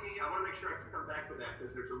 remind me, I want to make sure I can come back to that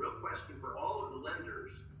because there's a real question for all of the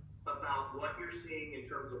lenders about what you're seeing in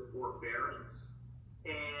terms of forbearance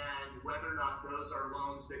and whether or not those are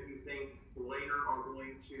loans that you think later are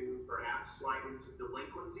going to perhaps slide into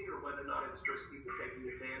delinquency or whether or not it's just people taking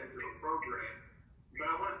advantage of a program. But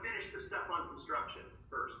I want to finish the stuff on construction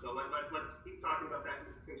first. So let's keep talking about that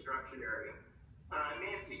construction area.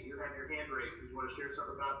 Nancy, you had your hand raised. Did you want to share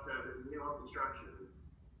something about the new home construction?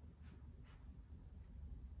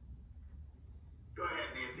 Go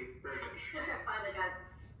ahead, Nancy. Very good. I finally got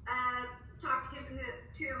talked to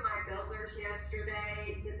two of my builders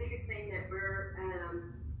yesterday. The biggest thing that we're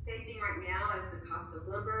facing right now is the cost of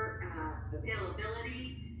lumber,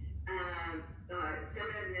 availability. Some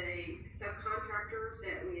of the subcontractors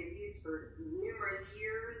that we have used for numerous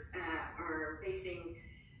years are facing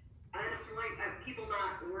unemployment, people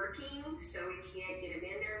not working, so we can't get them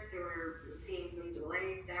in there, so we're seeing some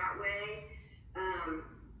delays that way.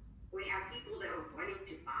 We have people that are wanting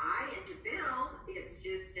to buy and to build. It's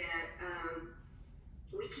just that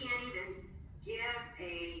we can't even give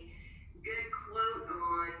a good quote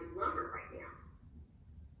on lumber right now.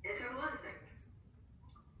 And several other things.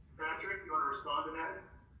 Patrick, you want to respond to that?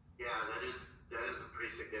 Yeah, that is a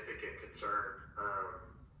pretty significant concern.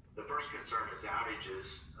 The first concern is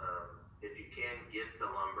outages. If you can get the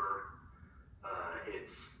lumber,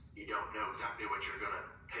 you don't know exactly what you're going to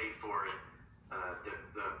pay for it.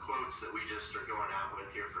 The quotes that we just are going out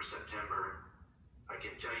with here for September, I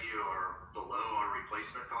can tell you are below our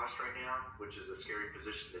replacement cost right now, which is a scary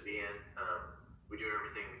position to be in. We do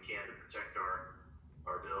everything we can to protect our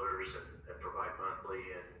builders and provide monthly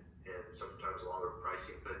and sometimes longer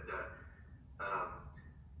pricing. But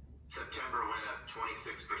September went up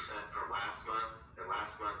 26% from last month, and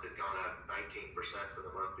last month had gone up 19% for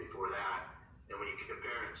the month before that. And when you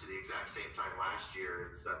compare it to the exact same time last year,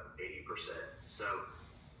 it's up 80%. So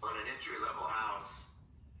on an entry-level house,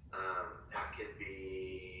 that could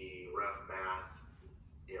be rough math,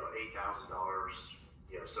 $8,000.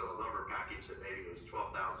 So a lumber package that maybe was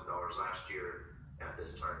 $12,000 last year at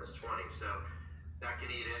this time is $20,000. So that can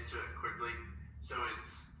eat into it quickly. So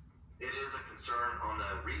it is a concern on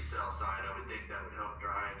the resale side. I would think that would help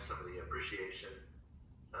drive some of the appreciation.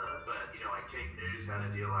 But like Cape News had a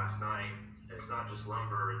deal last night. It's not just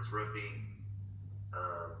lumber, it's roofing.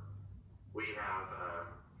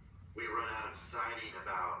 We run out of siding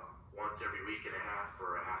about once every week and a half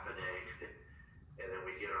for a half a day. And then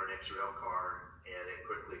we get our next rail car and it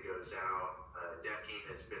quickly goes out. Decking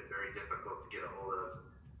has been very difficult to get a hold of.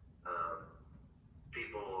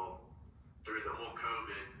 People through the whole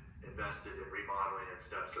COVID invested in remodeling and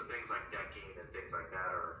stuff. So things like decking and things like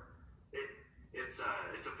that it's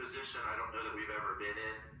a position I don't know that we've ever been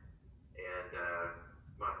in. And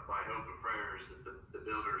my hope and prayer is that the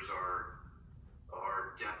builders are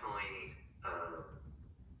definitely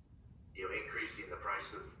increasing the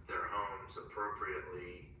price of their homes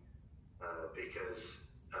appropriately because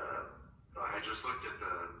I just looked at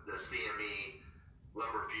the CME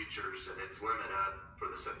lumber futures and it's limit up for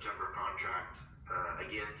the September contract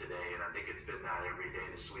again today, and I think it's been that every day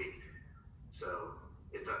this week. So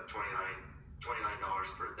it's up $29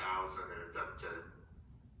 per thousand, and it's up to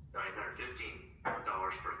 $915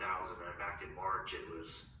 per thousand, and back in March it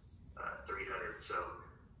was $300. So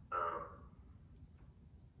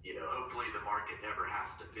hopefully the market never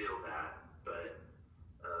has to feel that, but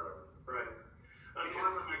right.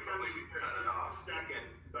 Hopefully we cut it off. Second,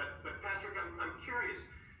 but Patrick, I'm curious.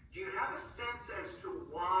 Do you have a sense as to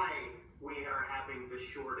why we are having the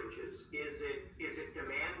shortages? Is it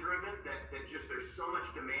demand driven that just there's so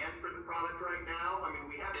much demand for the product right now? I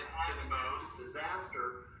mean, we haven't had a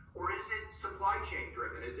disaster, or is it supply chain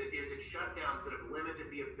driven? Is it shutdowns that have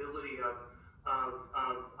limited the ability of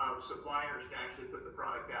suppliers to actually put the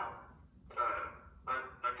product out?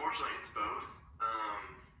 Unfortunately, it's both.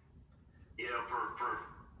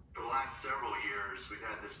 For the last several years, we've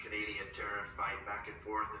had this Canadian tariff fight back and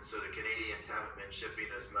forth, and so the Canadians haven't been shipping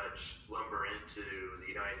as much lumber into the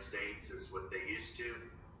United States as what they used to.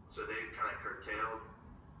 So they've kind of curtailed.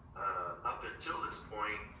 Up until this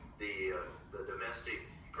point, the domestic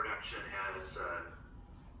production has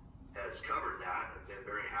covered that. I've been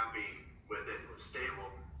very happy with it. It was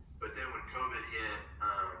stable. But then when COVID hit,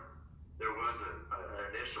 there was an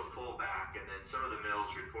initial pullback, and then some of the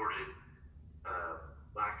mills reported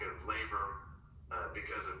lack of labor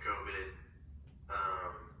because of COVID.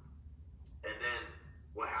 And then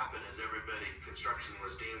what happened is construction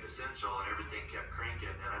was deemed essential, and everything kept cranking.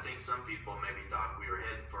 And I think some people maybe thought we were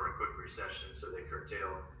heading for a quick recession, so they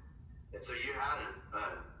curtailed. And so you had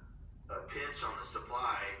a pinch on the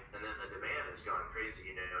supply, and then the demand has gone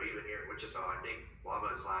crazy. You know, even here in Wichita, I think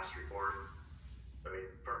Waba's last report, I mean,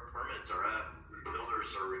 permits are up.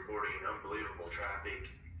 Builders are reporting unbelievable traffic.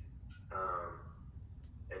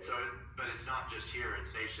 And so, but it's not just here,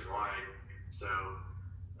 it's nationwide. So,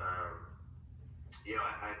 you know,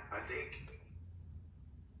 I think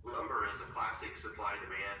lumber is a classic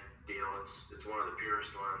supply-demand deal. It's one of the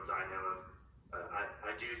purest ones I know of.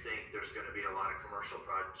 I do think there's going to be a lot of commercial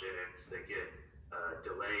projects that get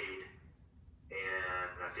delayed,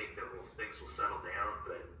 and I think that things will settle down.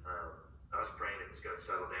 But I was praying it was going to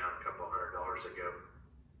settle down a couple $100 ago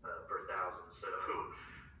per thousand. So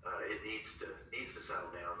it needs to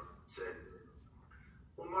settle down. So.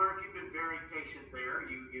 Well, Mark, you've been very patient there.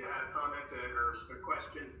 You had a comment or a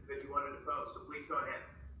question that you wanted to pose, so please go ahead.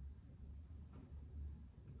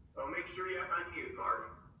 Oh, make sure you unmute,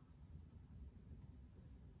 Mark.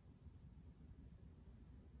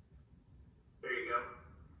 There you go.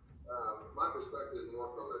 My perspective is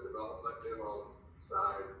more from the development new home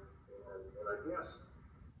side, and I guess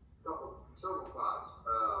several thoughts.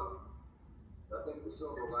 I think the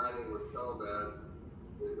silver lining with COVID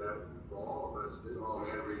is that for all of us, new home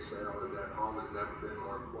and resale, is that home has never been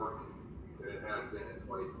more important than it has been in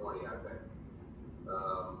 2020, I think.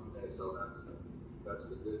 And so that's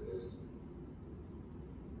the good news.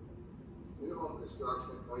 New home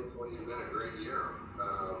construction, 2020 has been a great year.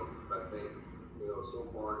 I think, you know, so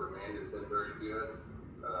far demand has been very good.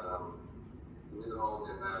 New home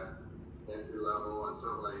in that entry level, and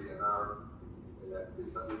certainly in that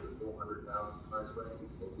 300 to 400,000 price range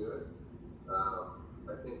has been good.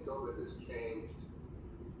 I think COVID has changed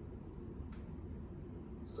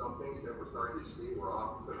some things that we're starting to see where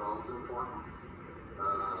office at home is important.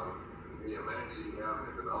 The amenities you have in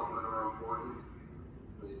the development are important.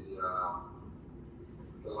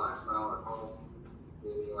 The lifestyle at home,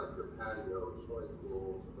 meaning like your patio, swimming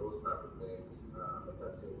pools, and those type of things.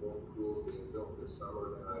 I've seen more pools being built this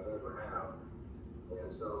summer than I've ever have.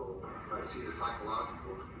 And so I see the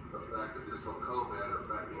psychological effect of just from COVID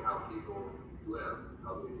affecting how people live,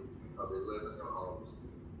 how they live in their homes.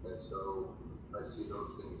 And so I see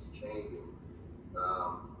those things changing.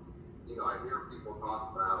 You know, I hear people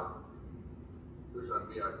talk about there's going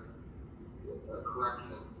to be a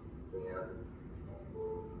correction. And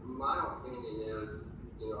my opinion is,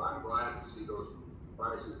 you know, I'm glad to see those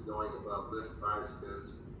prices going above list price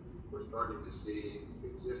because we're starting to see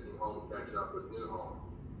existing home catch up with new home.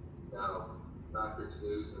 Now, Patrick's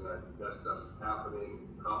news and that stuff's happening.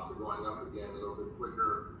 Costs are going up again a little bit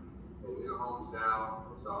quicker in new homes now.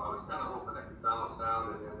 So I was kind of hoping that could balance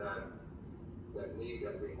out, and then that need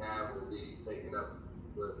that we have will be taken up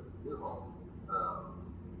with new home.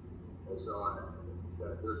 And so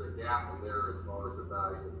there's a gap in there as far as the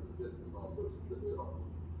value of the existing home versus the new home.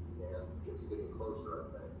 And it's getting closer,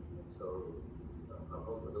 I think. And so I'm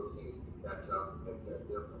hoping those things can catch up and make that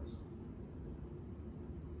difference.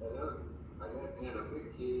 And a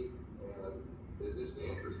big key is just the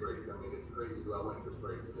interest rates. I mean, it's crazy low interest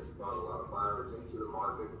rates, and it's brought a lot of buyers into the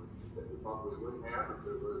market that we probably wouldn't have if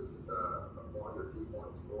it was a point or 2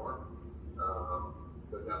 points more.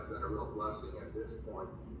 But that's been a real blessing at this point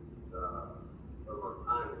of our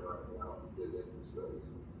timing right now is interest rates.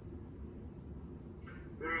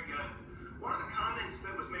 Very good. One of the comments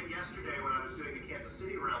that was made yesterday when I was doing the Kansas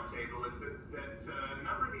City roundtable is that a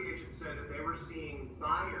number of the agents said that they were seeing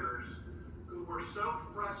buyers who were so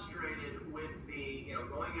frustrated with the, you know,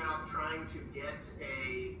 going out trying to get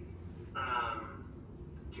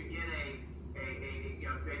you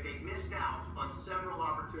know, they missed out on several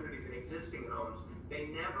opportunities in existing homes. They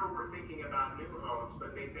never were thinking about new homes,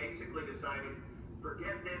 but they basically decided,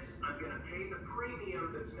 forget this, I'm going to pay the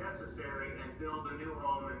premium that's necessary and build a new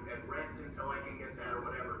home and rent until I can get that or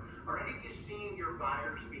whatever. Are any of you seeing your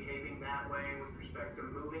buyers behaving that way with respect to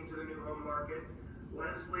moving to the new home market?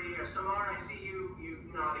 Leslie, Samar, I see you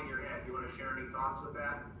nodding your head. Do you want to share any thoughts with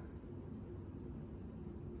that?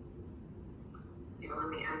 Yeah, let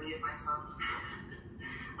me unmute myself.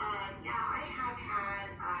 Yeah, I have had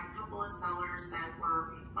a couple of sellers that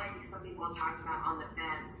were, like some people talked about, on the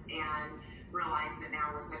fence and realized that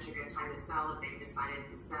now was such a good time to sell that they've decided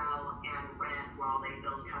to sell and rent while they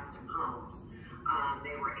build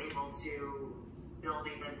they were able to build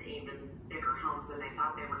even bigger homes than they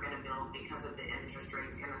thought they were going to build because of the interest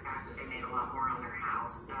rates and the fact that they made a lot more on their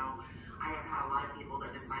house. So I have had a lot of people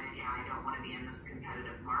that decided, yeah, I don't want to be in this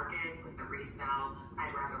competitive market with the resale.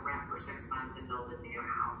 I'd rather rent for 6 months and build a new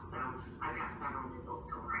house. So I've got several new builds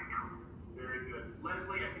going right now. Very good.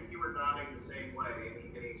 Leslie, I think you were nodding the same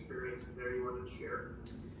way. Any experience there you wanted to share?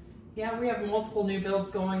 Yeah, we have multiple new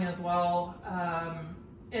builds going as well.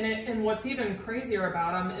 And what's even crazier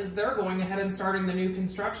about them is they're going ahead and starting the new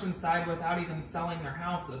construction side without even selling their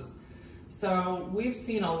houses. So we've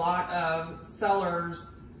seen a lot of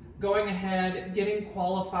sellers going ahead, getting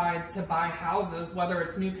qualified to buy houses, whether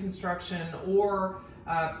it's new construction or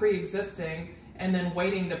pre-existing, and then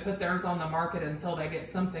waiting to put theirs on the market until they get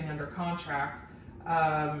something under contract,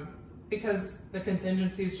 because the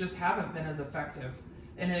contingencies just haven't been as effective.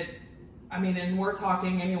 And we're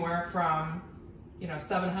talking anywhere from,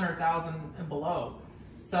 $700,000 and below.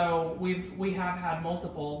 So we have had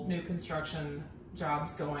multiple new construction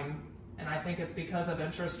jobs going, and I think it's because of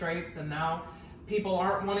interest rates, and now people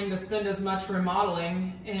aren't wanting to spend as much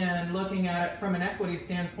remodeling and looking at it from an equity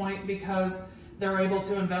standpoint because they're able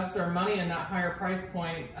to invest their money in that higher price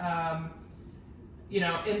point,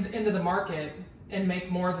 into the market and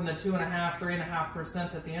make more than the 2.5%,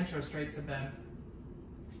 3.5% that the interest rates have been.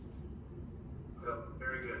 Oh,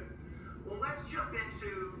 very good. Well, let's jump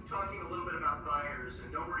into talking a little bit about buyers.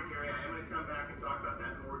 And don't worry, Gary, I am going to come back and talk about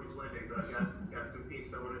that mortgage lending, but I've got some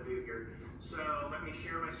pieces I want to do here. So let me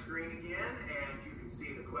share my screen again, and you can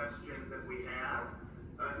see the question that we have.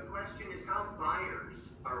 The question is how buyers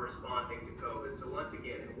are responding to COVID. So once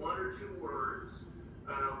again, in one or two words,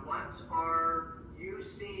 what are you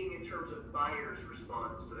seeing in terms of buyers'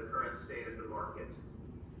 response to the current state of the market?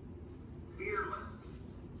 Fearless,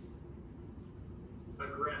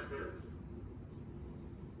 aggressive,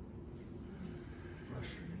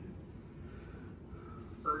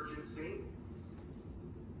 urgency,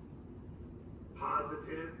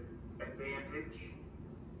 positive, advantage,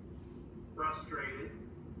 frustrated,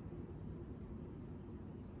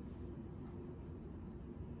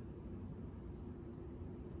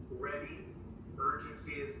 ready,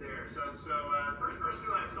 urgency is there. So first person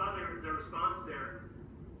who I saw their response there,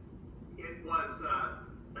 it was,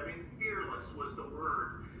 fearless was the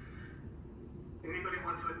word. Anybody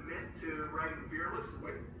want to admit to writing fearless?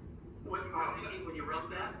 What you were thinking when you wrote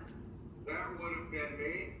that? That would have been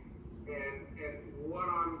me. And what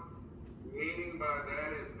I'm meaning by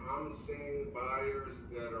that is I'm seeing buyers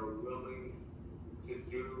that are willing to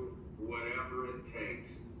do whatever it takes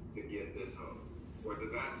to get this home. Whether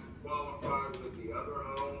that's qualified with the other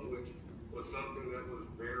home, which was something that was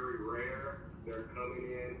very rare. They're coming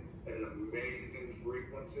in at an amazing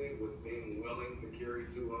frequency with being willing to carry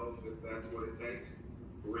two homes if that's what it takes.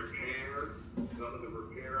 Repairs, some of the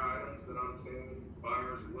repair items that I'm seeing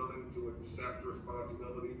buyers willing to accept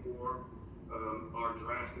responsibility for are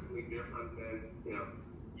drastically different than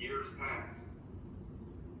years past.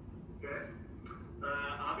 Okay.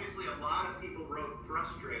 Obviously, a lot of people wrote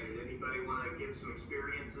frustrated. Anybody want to give some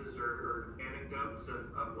experiences or anecdotes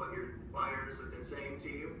of what your buyers have been saying to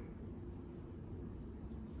you?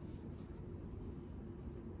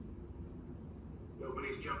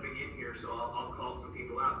 Nobody's jumping in here, so I'll call some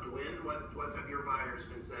people out. Dwayne, what have your buyers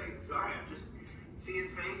been saying? Sorry, I'm just seeing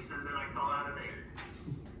face and then I call out a name.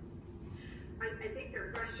 I think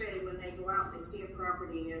they're frustrated when they go out and they see a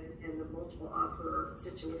property and the multiple offer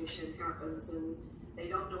situation happens and they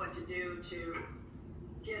don't know what to do to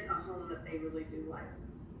get a home that they really do like.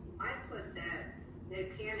 I put that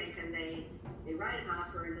they panic and they write an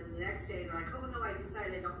offer and then the next day they're like, oh no, I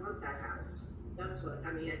decided I don't want that house. That's what,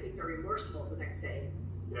 I think they're remorseful the next day.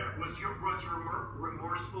 Yeah, was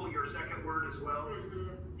remorseful your second word as well? Mm-hmm.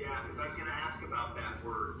 Yeah, because I was going to ask about that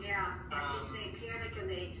word. Yeah, I think they panic and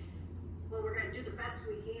we're going to do the best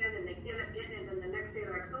we can, and they end up getting it, and the next day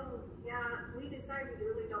they're like, oh, yeah, we decided we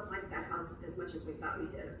really don't like that house as much as we thought we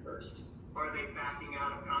did at first. Are they backing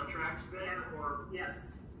out of contracts then? Yeah. Or?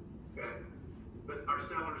 Yes. Okay. But are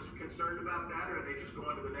sellers concerned about that, or are they just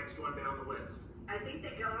going to the next one down the list? I think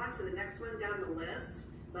they go on to the next one down the list,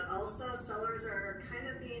 but also sellers are kind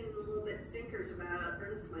of being a little bit stinkers about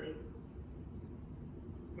earnest money.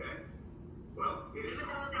 Okay. Well, it is even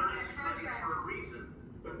though they get a contract for a reason.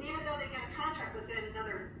 Even though they get a contract within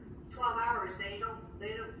another 12 hours, they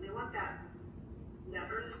want that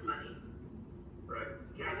earnest money. Right.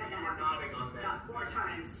 I've had that happen about 4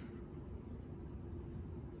 times.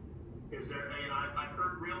 Is there, I've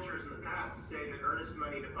heard realtors in the past say that earnest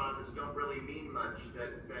money deposits don't really mean much,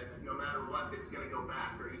 that no matter what, it's going to go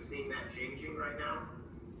back. Are you seeing that changing right now?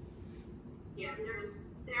 Yeah, there's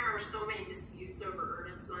there are so many disputes over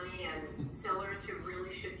earnest money, and sellers who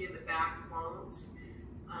really should give it back won't.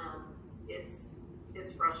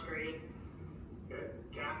 It's frustrating. Okay.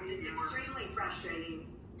 Kathy? It's extremely frustrating.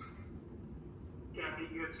 Kathy,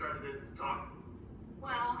 you had started to talk.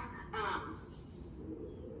 Well,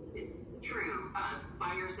 true.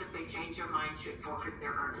 Buyers, if they change their mind, should forfeit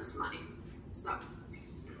their earnest money. So,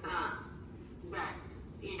 but,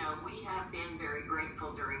 you know, we have been very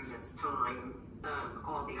grateful during this time of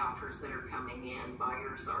all the offers that are coming in.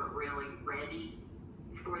 Buyers are really ready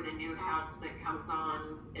for the new house that comes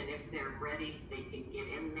on, and if they're ready, they can get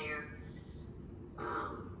in there.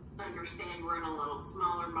 Understand we're in a little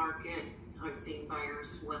smaller market. I've seen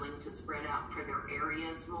buyers willing to spread out for their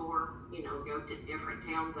areas more, you know, go to different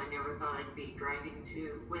towns I never thought I'd be driving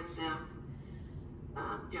to with them,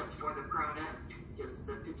 just for the product, just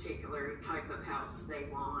the particular type of house they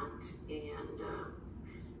want. And,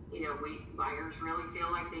 you know, buyers really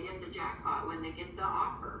feel like they hit the jackpot when they get the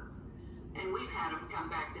offer. And we've had them come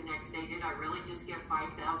back the next day. Did I really just get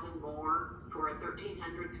 $5,000 more for a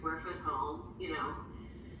 1,300 square foot home? You know,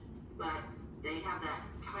 but they have that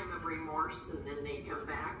time of remorse, and then they come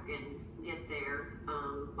back and get there.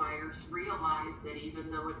 Buyers realize that even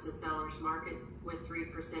though it's a seller's market with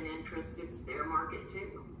 3% interest, it's their market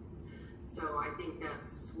too. So I think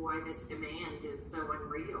that's why this demand is so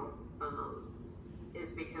unreal,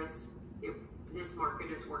 is because this market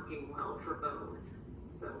is working well for both.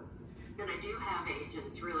 So, and I do have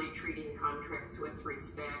agents really treating contracts with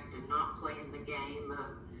respect and not playing the game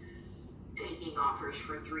of taking offers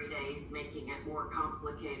for 3 days, making it more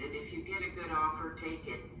complicated. If you get a good offer, take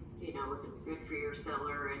it, you know, if it's good for your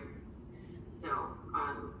seller. And so,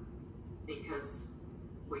 because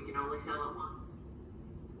we can only sell it once.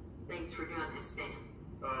 Thanks for doing this, Stan.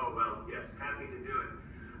 Oh, well, yes, happy to do it.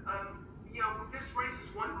 You know, this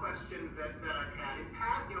raises one question that I've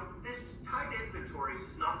had. You know, this tight inventories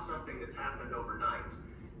is not something that's happened overnight.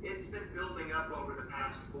 It's been building up over the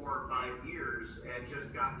past 4 or 5 years and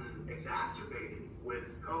just gotten exacerbated with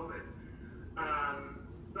COVID.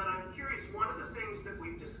 But I'm curious, one of the things that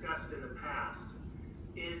we've discussed in the past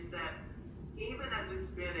is that even as it's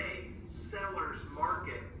been a seller's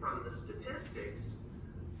market from the statistics,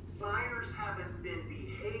 buyers haven't been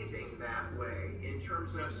behaving that way in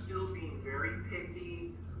terms of still being very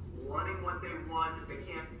picky, wanting what they want. If they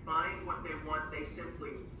can't find what they want, they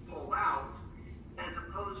simply pull out, as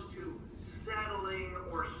opposed to settling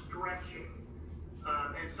or stretching.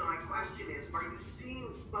 And so my question is, are you seeing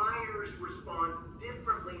buyers respond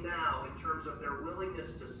differently now in terms of their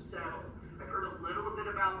willingness to settle? I've heard a little bit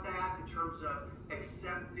about that in terms of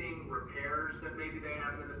accepting repairs that maybe they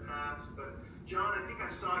haven't in the past. But John, I think I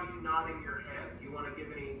saw you nodding your head. Do you want to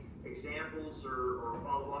give any examples or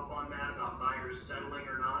follow up on that about buyers settling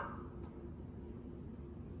or not?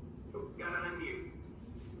 Oh, gotta unmute.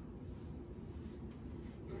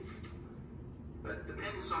 It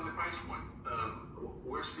depends on the price point.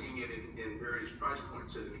 We're seeing it in various price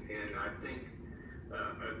points, and I think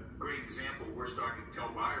a great example we're starting to tell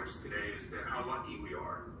buyers today is that how lucky we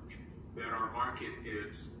are that our market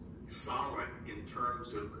is solid in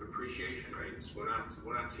terms of appreciation rates. We're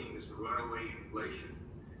not seeing this runaway inflation.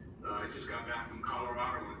 I just got back from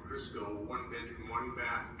Colorado and Frisco. A 1-bedroom,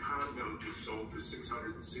 1-bath condo just sold for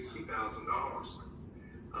 $660,000.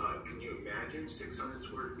 Can you imagine 600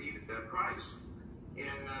 square feet at that price?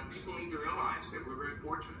 And people need to realize that we're very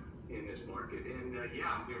fortunate in this market. And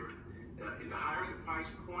yeah, the higher the price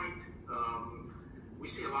point, we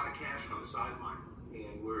see a lot of cash on the sideline,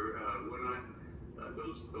 and we're not.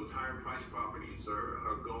 Those higher price properties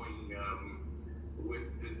are going with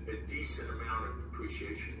a decent amount of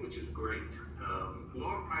depreciation, which is great.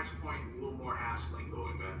 Lower price point, a little more hassling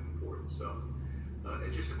going back and forth. So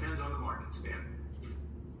it just depends on the market, Stan.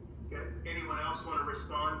 Okay. Anyone else want to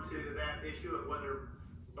respond to that issue of whether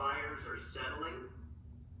buyers are settling?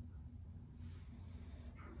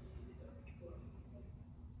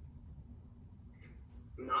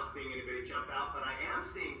 I'm not seeing anybody jump out, but I am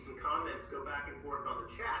seeing some comments go back and forth on the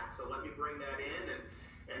chat. So let me bring that in.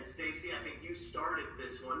 And Stacy, I think you started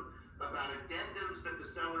this one about addendums that the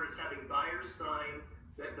seller is having buyers sign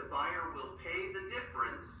that the buyer will pay the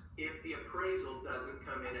difference if the appraisal doesn't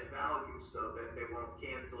come in at value, so that they won't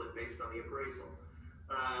cancel it based on the appraisal.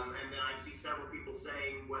 And then I see several people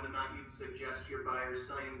saying whether or not you'd suggest your buyers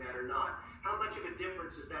signing that or not. How much of a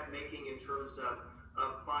difference is that making in terms of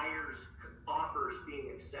buyers' offers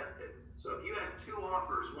being accepted? So if you had 2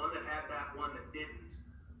 offers, one that had that, one that didn't,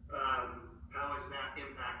 how is that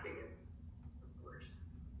impacting it? Of course.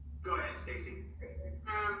 Go ahead, Stacy.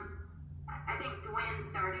 I think Dwayne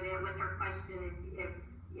started it with her question, if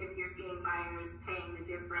if you're seeing buyers paying the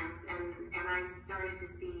difference, and I've started to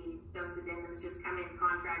see those addendums just come in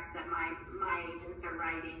contracts that my agents are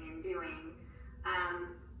writing and doing.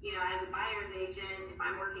 You know, as a buyer's agent, if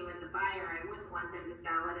I'm working with a buyer, I wouldn't want them to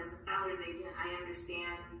sell it. As a seller's agent, I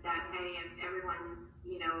understand that, hey, if everyone's,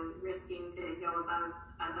 you know, risking to go above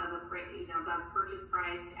purchase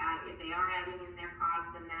price, if they are adding in their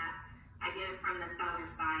costs and that, I get it from the seller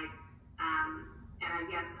side. And I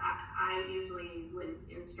guess I usually would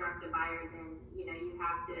instruct the buyer, then, you know, you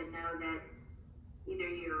have to know that either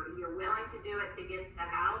you're willing to do it to get the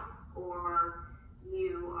house, or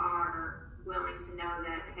you are willing to know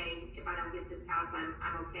that, hey, if I don't get this house, I'm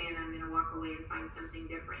okay, and I'm going to walk away and find something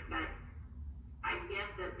different. But I get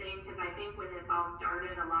the thing, because I think when this all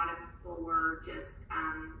started, a lot of people were just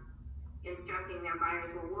instructing their buyers,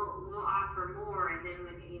 well, we'll offer more, and then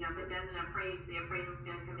when, you know, if it doesn't appraise, the appraisal's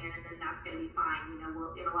going to come in, and then that's going to be fine. You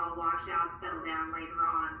know, it'll all wash out, settle down later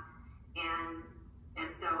on, and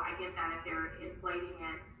so I get that if they're inflating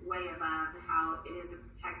it way above how it is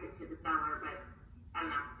protected to the seller, but I don't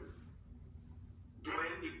know.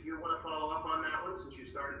 Joanne, do you want to follow up on that one since you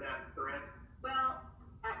started that thread? Well,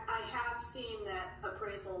 I have seen that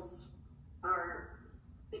appraisals are,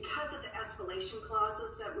 because of the escalation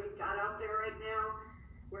clauses that we've got out there right now,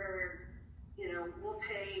 where, you know, we'll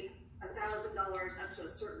pay $1,000 up to a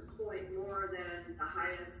certain point more than the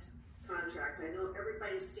highest contract. I know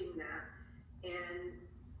everybody's seen that, and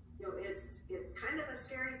you know, it's kind of a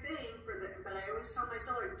scary thing but I always tell my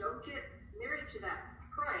seller, don't get married to that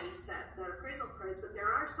price, that appraisal price, but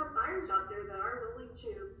there are some buyers out there that are willing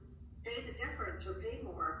to pay the difference or pay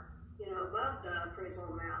more, you know, above the appraisal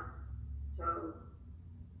amount. So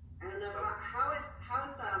I don't know, how is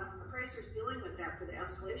appraisers dealing with that for the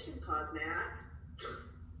escalation clause, Matt?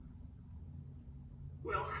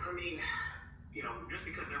 Well, I mean, you know, just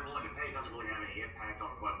because they're willing to pay doesn't really have any impact on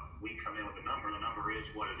what we come in with the number. The number is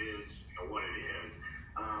what it is, you know, what it is.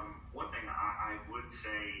 One thing I would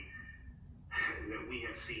say that we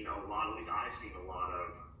have seen a lot, at least I've seen a lot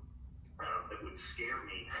of, that would scare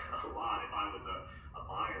me a lot if I was a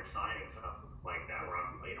buyer signing stuff like that, where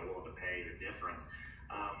I'm, you know, willing to pay the difference.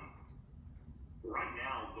 Right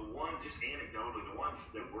now, the ones, just anecdotally, the ones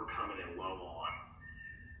that we're coming in low on,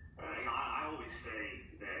 you know, I always say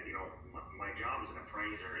that, you know, my job as an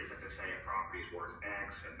appraiser isn't to say a property is worth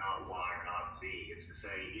X and not Y or not Z. It's to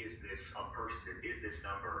say, is this this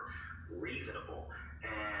number reasonable?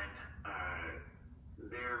 And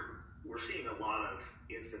we're seeing a lot of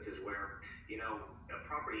instances where, you know, a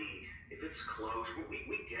property, if it's close,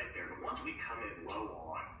 we get there. The ones we come in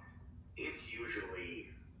low on, it's usually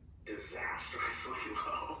disastrously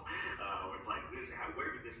low. It's like,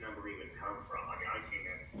 where did this number even come from? I mean, I came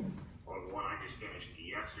in on one I just finished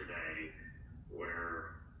yesterday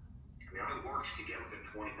where, I mean, I worked to get within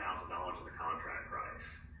 $20,000 of the contract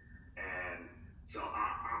price. And so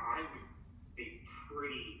I would be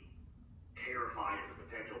pretty terrified as a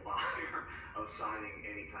potential buyer of signing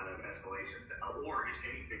any kind of escalation or just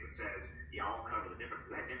anything that says, yeah, I'll cover the difference,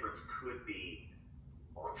 because that difference could be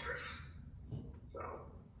monstrous. So,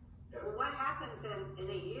 yeah. Well, what happens in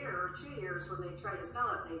a year or 2 years when they try to sell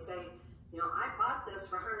it? They say, you know, I bought this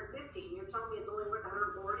for $150, and you're telling me it's only worth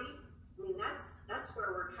 $140? I mean, that's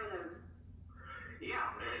where we're kind of.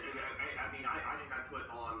 Yeah, and I mean, I think I put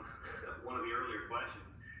on one of the earlier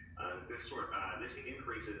questions. This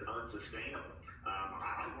increase is unsustainable.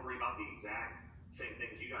 I worry about the exact same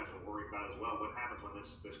things you guys are worried about as well. What happens when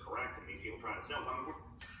this corrects and these people try to sell? I mean,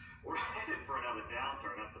 we're headed for another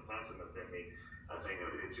downturn. That's the pessimist in me. Saying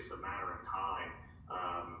that it's just a matter of time.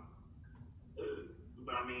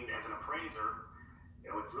 But I mean, as an appraiser,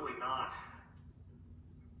 you know, it's really not.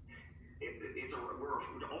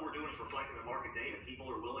 All we're doing is reflecting the market data.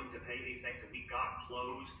 People are willing to pay these things, and we've got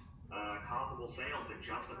closed comparable sales that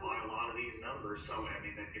justify a lot of these numbers. So I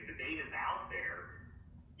mean, if the data's out there,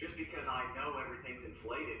 just because I know everything's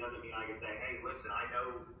inflated doesn't mean I can say, hey, listen, I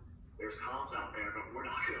know there's comps out there, but we're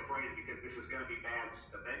not going to appraise it because this is going to be bad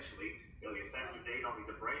eventually. You know, the effective date on these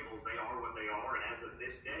appraisals, they are what they are, and as of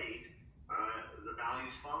this date, the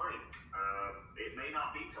value's fine. It may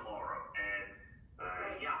not be tomorrow, and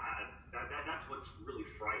that's what's really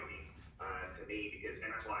frightening to me, and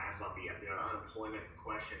that's why I asked about the unemployment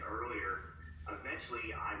question earlier.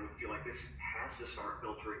 Eventually, I would feel like this has to start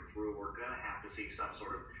filtering through. We're going to have to see some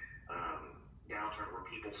sort of downturn where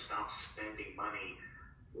people stop spending money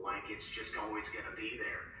like it's just always going to be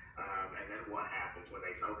there. And then what happens when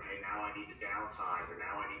they say, okay, now I need to downsize, or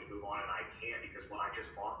now I need to move on, and I can't because what I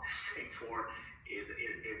just bought this thing for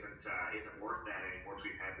isn't worth that anymore, because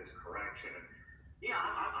we've had this correction. And yeah,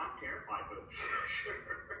 I'm terrified for the future.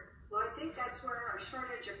 Well, I think that's where our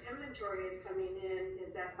shortage of inventory is coming in,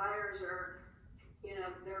 is that buyers are,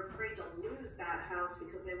 they're afraid to lose that house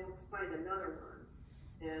because they won't find another one.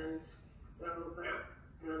 And so, but,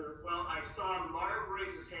 Well, I saw Marv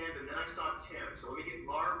raise his hand, and then I saw Tim. So let me get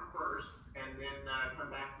Marv first, and then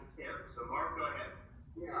come back to Tim. So Marv, go ahead.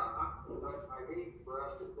 Yeah, I hate for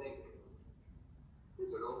us to think,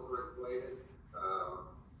 is it overinflated?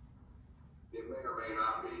 It may or may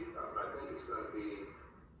not be. I think it's going to be,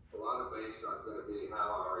 a lot of based on going to be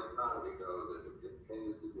how our economy goes. If it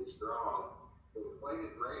continues to be strong, the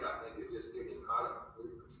inflated rate, I think, is just getting caught up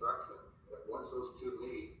in new construction. Once those two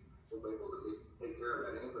meet, we'll be able to take care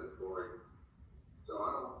of that inventory. So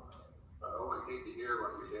I always hate to hear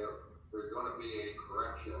when we say there's going to be a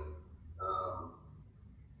correction.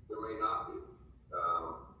 There may not be.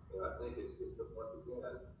 And I think it's just,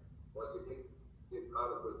 once it get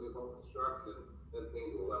caught up with new home construction, then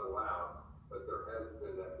things will level out. But there hasn't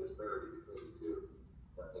been that disparity between the two.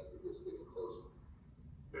 I think we're just getting closer.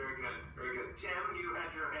 Very good, very good. Tim, you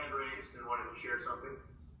had your hand raised and wanted to share something.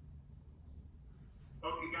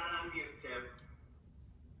 Oh, you got it on mute, Tim.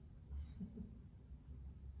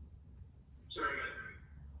 Very good.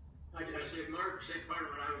 I said Mark said part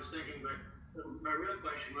of what I was thinking, but my real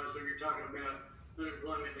question was when you're talking about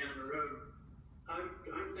unemployment down the road, I'm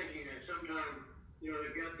thinking that sometime,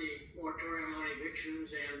 they've got the moratorium on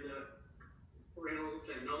evictions and rentals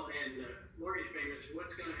and mortgage payments.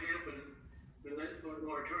 What's going to happen when that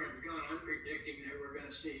moratorium is gone? I'm predicting that we're going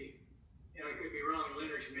to see, and I could be wrong,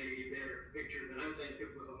 lenders may be a better picture, but I'm thinking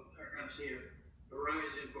that we're going to see a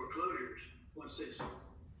rise in foreclosures once this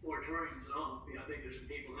moratorium is on. I think there's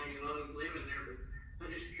some people hanging on and living there, but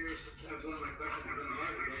I'm just curious. That was one of my questions I'm going to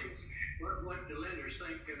have today. What do lenders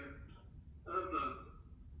think of the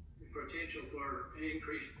potential for an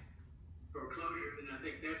increased foreclosure? And I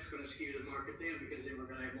think that's going to skew the market then, because then we're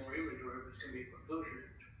going to have more inventory, but it's going to be foreclosure.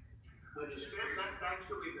 That's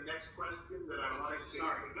actually the next question that I wanted to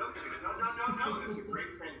go to. No, that's a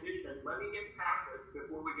great transition. Let me get Patrick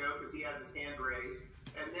before we go, because he has his hand raised,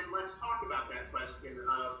 and then let's talk about that question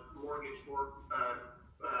of mortgage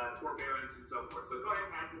forbearance and so forth. So go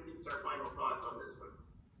ahead, Patrick, give us our final thoughts on this one.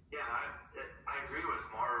 Yeah, I agree with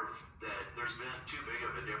Marv that there's been too big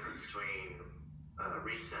of a difference between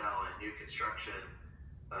resale and new construction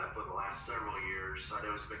for the last several years. I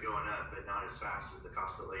know it's been going up, but not as fast as the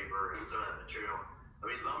cost of labor and some of that material.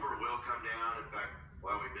 I mean, lumber will come down. In fact,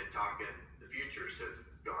 while we've been talking, the futures have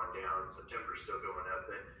gone down. September's still going up.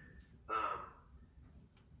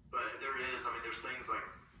 But there's things like,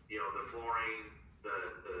 the flooring,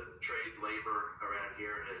 the trade labor around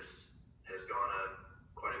here has gone up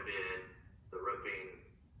quite a bit. The roofing,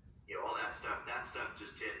 all that stuff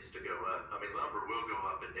just tends to go up. I mean, lumber will go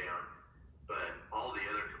up and down, but all the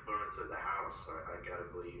other components of the house, I gotta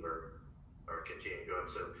believe, are continuing to go up.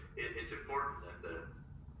 So it's important that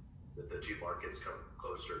the two markets come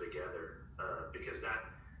closer together, because that,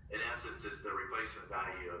 in essence, is the replacement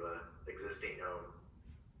value of an existing home.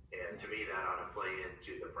 And to me, that ought to play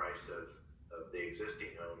into the price of the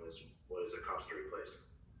existing home is what is the cost to replace.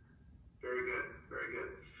 Very good, very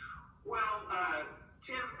good. Well,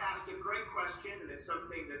 Tim asked a great question, and it's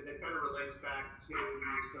something that kind of relates back to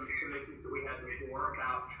some issues that we had before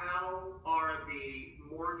about how are the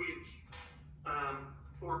mortgage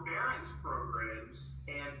forbearance programs,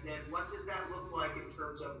 and then what does that look like in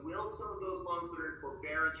terms of, will some of those loans that are in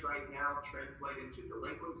forbearance right now translate into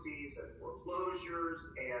delinquencies and foreclosures,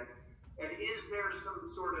 and is there some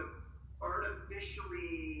sort of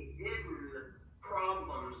artificially hidden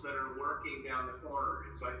problems that are lurking down the corner?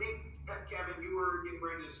 And so I think, Kevin, you were getting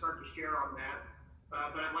ready to start to share on that,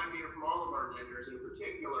 but I'd like to hear from all of our lenders in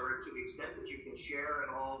particular, to the extent that you can share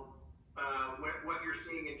at all what you're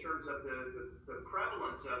seeing in terms of the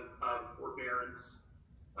prevalence of forbearance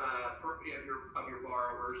of your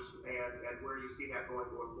borrowers, and where you see that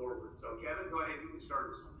going forward. So Kevin, go ahead, you can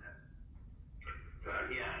start us on that.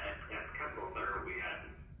 At Capital Center, we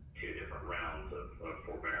had two different rounds of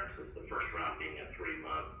forbearances. The first round being a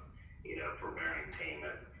 3-month, forbearing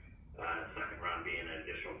payment. Second round being an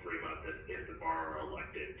additional 3 months if the borrower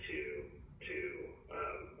elected to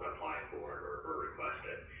apply for it or request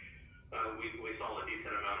it. We saw a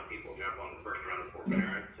decent amount of people jump on the first round of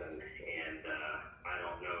forbearance, and I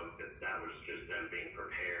don't know if that was just them being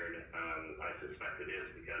prepared. I suspect it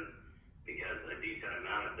is because a decent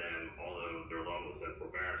amount of them, although their loan was in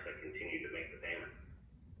forbearance, they continued to make the payment.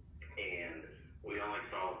 And we only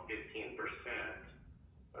saw 15%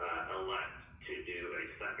 elect to do a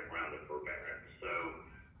second round of forbearance. So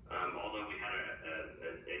although we had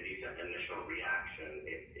a decent initial reaction,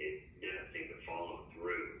 it didn't seem to follow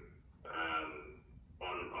through.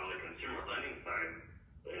 On the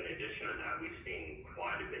we've seen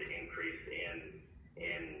quite a bit of increase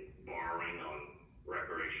in borrowing on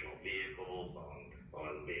recreational vehicles,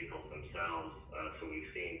 on vehicles themselves. So we've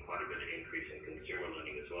seen quite a bit of increase in consumer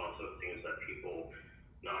lending as well. So it seems that people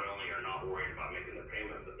not only are not worried about making the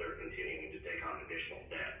payment, but they're continuing to take on additional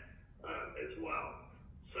debt as well.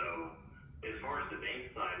 So as far as the bank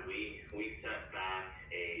side, we set back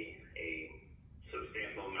a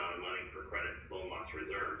substantial amount of money for credit loan loss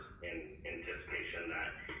reserves in anticipation that,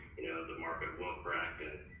 you know, the market will correct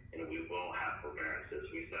and we will have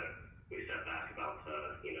forbearances. We set back about,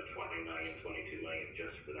 you know, $20 million, $22 million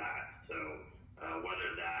just for that. So whether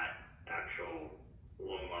that actual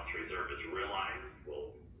loan loss reserve is realized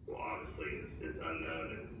will obviously is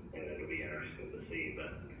unknown, and it'll be interesting to see.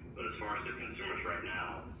 But as far as the consumers right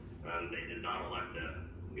now, they did not elect to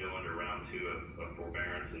go under round 2 of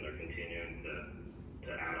forbearance, and they're continuing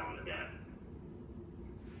to add on the debt.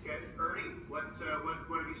 Okay, Ernie, what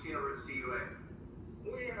have you seen over at CUA?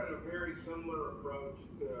 We had a very similar approach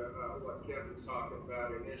to what Kevin's talking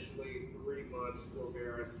about. Initially, 3 months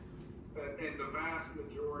forbearance, and the vast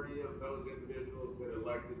majority of those individuals that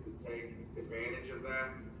elected to take advantage of that,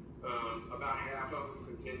 about half of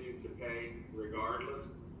them continued to pay regardless.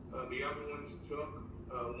 The other ones took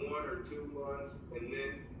 1 or 2 months and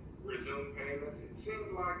then resumed payments. It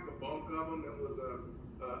seemed like the bulk of them, it was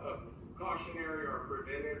a cautionary or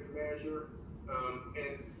preventive measure,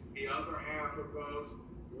 and the other half of those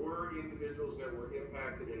were individuals that were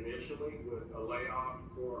impacted initially with a layoff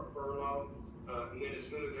or a furlough, and then as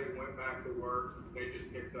soon as they went back to work, they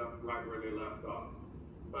just picked up right where they left off.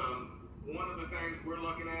 One of the things we're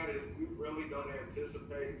looking at is we really don't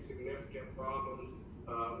anticipate significant problems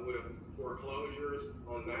with foreclosures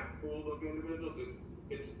on that pool of individuals.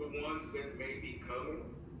 It's the ones that may be coming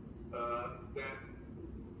that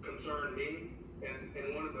concern me.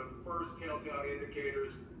 And one of the first telltale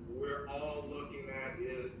indicators we're all looking at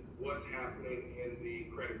is what's happening in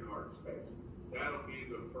the credit card space. That'll be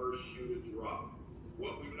the first shoe to drop.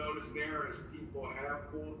 What we've noticed there is people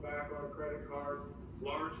have pulled back on credit cards,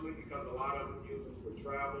 largely because a lot of them use them for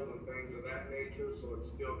travel and things of that nature, so it's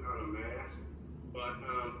still kind of masked. But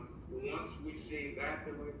once we see that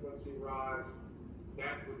delinquency rise,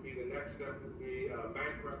 that would be the next step would be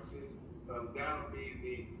bankruptcies. That'll be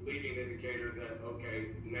the leading indicator that,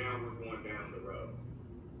 okay, now we're going down the road.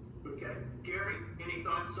 Okay. Gary, any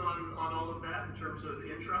thoughts on all of that in terms of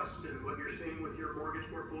interest and what you're seeing with your mortgage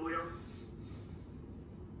portfolio?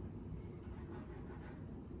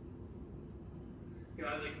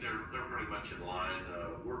 Yeah, I think they're pretty much in line.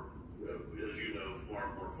 We're, as you know,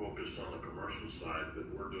 far more focused on the commercial side, but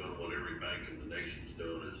we're doing what every bank in the nation's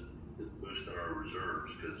doing is boosting our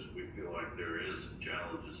reserves because we feel like there is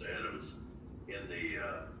challenges ahead of us in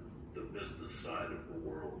the business side of the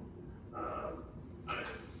world.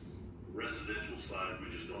 Residential side,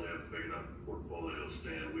 we just don't have a big enough portfolio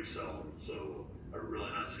stand. We sell them, so I'm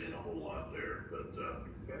really not seeing a whole lot there. But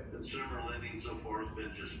consumer lending so far has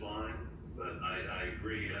been just fine. But I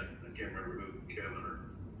agree. I can't remember who, Kevin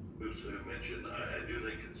or who mentioned. I do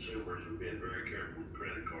think consumers are being very careful with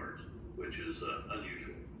credit cards, which is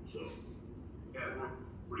unusual. So yeah, we're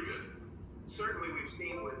pretty good. Certainly, we've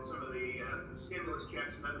seen with some of the stimulus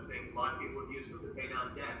checks and other things, a lot of people have used them to pay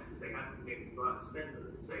down debt because they haven't been able to go out and spend it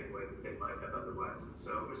in the same way that they might have otherwise.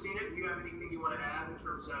 So, Racina, do you have anything you want to add in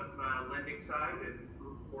terms of lending side and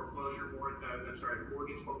foreclosure,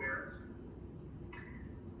 mortgage forbearance?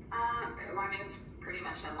 I mean, it's pretty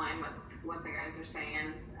much in line with what the guys are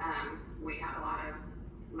saying. We had a lot of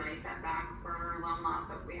money set back for loan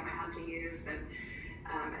loss that we haven't had to use, and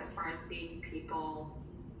as far as seeing people,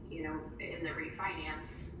 you know, in the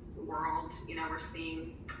refinance world, you know, we're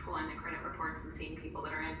pulling the credit reports and seeing people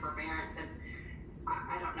that are in forbearance, and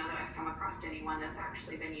I don't know that I've come across anyone that's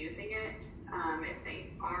actually been using it. If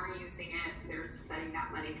they are using it, they're setting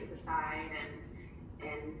that money to the side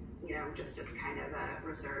and you know, just as kind of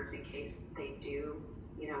reserves in case they do,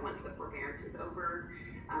 you know, once the forbearance is over,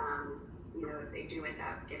 you know, if they do end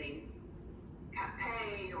up getting cut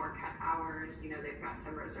pay or cut hours, you know, they've got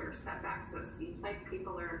some reserves set back. So it seems like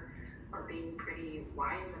people are being pretty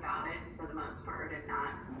wise about it for the most part and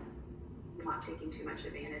not taking too much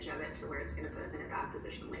advantage of it to where it's going to put them in a bad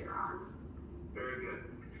position later on. Very good.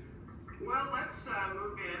 Well, let's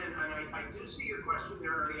move in, and I do see your question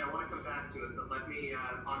there, Ernie. I want to come back to it, but let me,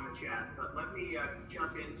 on the chat, but let me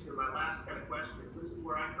jump into my last kind of questions. This is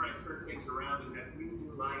where I try and turn things around and have you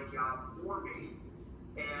do my job for me.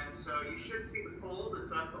 And so you should see the poll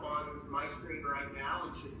that's up on my screen right now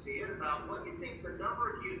and should see it about what you think the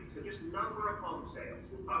number of units, so just number of home sales.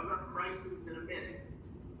 We'll talk about prices in a minute.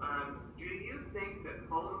 Do you think that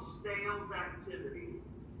home sales activity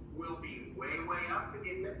will be way, way up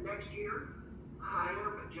in next year,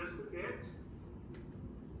 higher but just a bit,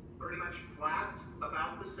 pretty much flat,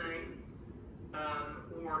 about the same,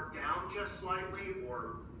 or down just slightly,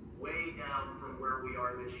 or way down from where we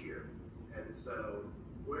are this year. And so,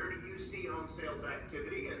 where do you see home sales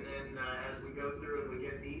activity? And then as we go through and we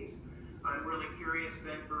get these, I'm really curious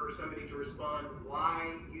then for somebody to respond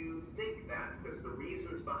why you think that, because the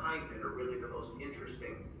reasons behind it are really the most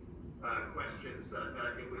interesting questions that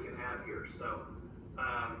I think we can have here. So,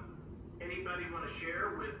 anybody want to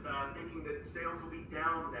share with thinking that sales will be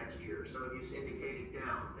down next year? Some of you indicated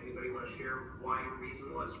down. Anybody want to share why your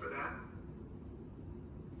reason was for that?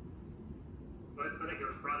 I think it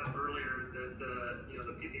was brought up earlier that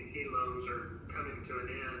the PPP loans are coming to an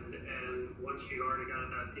end, and once you already got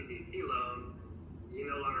that PPP loan, you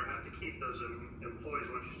no longer have to keep those employees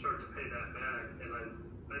once you start to pay that back. And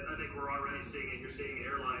I think we're already seeing it. You're seeing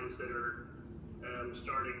airlines that are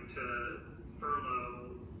starting to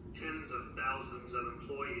furlough tens of thousands of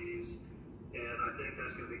employees, and I think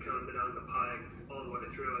that's going to be coming down the pike all the way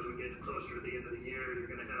through as we get closer to the end of the year. You're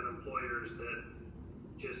going to have employers that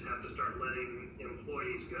just have to start letting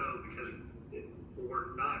employees go because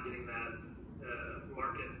we're not getting that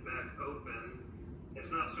market back open.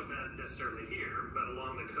 It's not so bad necessarily here, but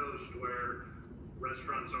along the coast where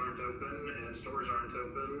restaurants aren't open and stores aren't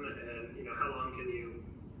open, and how long can you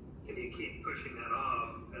keep pushing that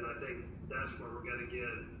off? And I think that's where we're going to get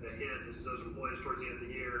a hit, is those employees towards the end of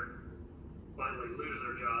the year finally lose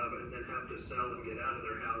their job and then have to sell and get out of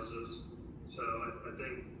their houses. So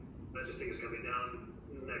I just think it's going to be down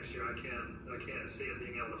next year. I can't see it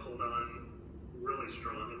being able to hold on really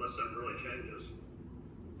strong unless something really changes.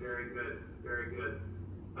 Very good, very good.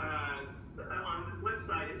 So on the flip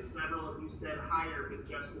side, several of you said higher, but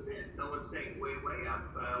just a bit. No one's saying way, way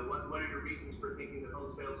up. What are your reasons for thinking that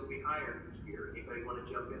home sales will be higher next year? Anybody want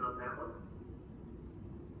to jump in on that one?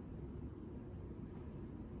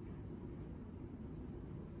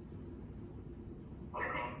 I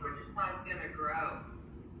think Wichita is going to grow.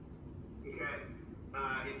 Okay.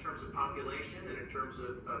 In terms of population and in terms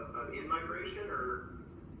of in-migration, or?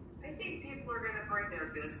 I think people are going to bring their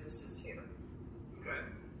businesses here. Okay.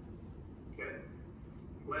 Okay.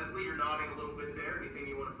 Leslie, you're nodding a little bit there. Anything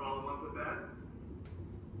you want to follow up with that?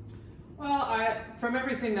 Well, from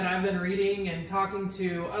everything that I've been reading and talking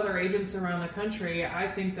to other agents around the country, I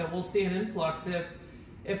think that we'll see an influx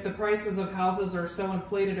if the prices of houses are so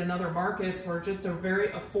inflated in other markets. We're just a very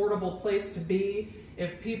affordable place to be.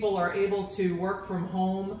 If people are able to work from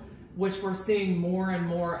home, which we're seeing more and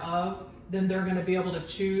more of, then they're going to be able to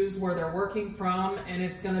choose where they're working from, and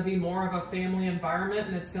it's going to be more of a family environment,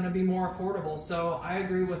 and it's going to be more affordable. So I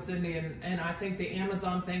agree with Cindy, and I think the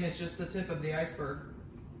Amazon thing is just the tip of the iceberg.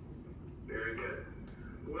 Very good.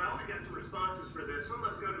 Well, I got some responses for this one.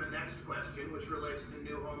 Let's go to the next question, which relates to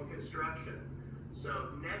new home construction.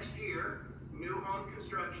 So next year, new home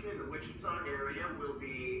construction in the Wichita area will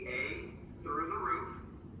be A, through the roof,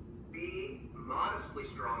 B, modestly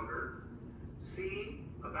stronger, C,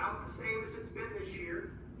 about the same as it's been this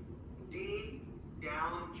year, D,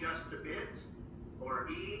 down just a bit, or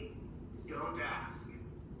E, don't ask.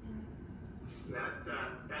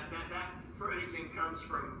 That phrasing comes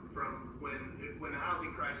from when the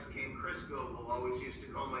housing crisis came. Chris Goebel always used to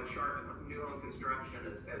call my chart of new home construction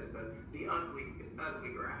as the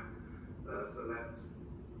ugly graph. So that's.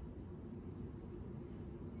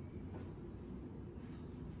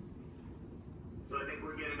 So I think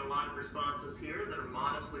we're getting a lot of responses here that are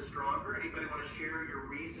modestly stronger. Anybody want to share your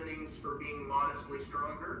reasonings for being modestly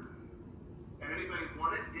stronger? And did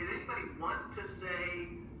anybody want to say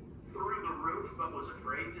through the roof but was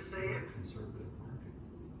afraid to say it? Conservative market.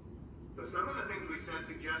 So some of the things we said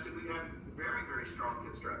suggested we'd have very, very strong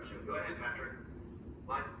construction. Go ahead, Patrick.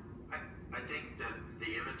 Well, I think that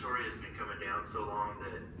the inventory has been coming down so long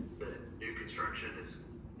that new construction is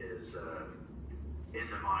in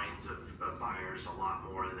the minds of buyers a lot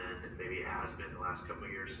more than maybe it has been the last couple of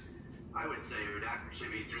years. I would say it would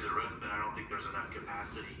actually be through the roof, but I don't think there's enough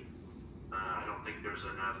capacity. I don't think there's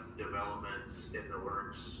enough developments in the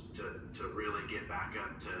works to really get back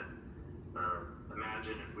up to,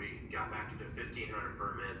 imagine if we got back into 1,500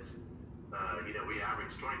 permits. We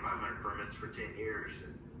averaged 2,500 permits for 10 years.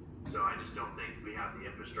 So I just don't think we have the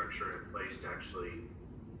infrastructure in place to actually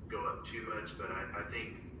go up too much. But I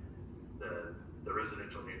think the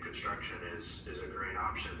residential new construction is a great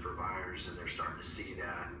option for buyers, and they're starting to see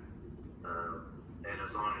that. And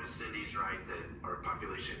as long as Cindy's right that our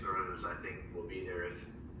population grows, I think we'll be there. If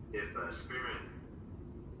Spirit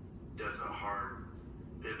does a hard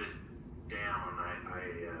pivot down,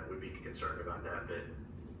 I would be concerned about that.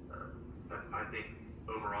 But I think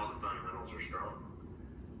overall the fundamentals are strong.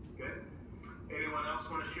 Good. Anyone else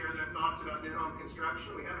want to share their thoughts about new home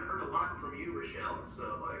construction? We haven't heard a lot from you, Rochelle,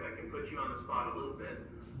 so I can put you on the spot a little bit.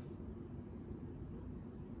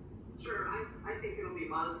 Sure, I think it'll be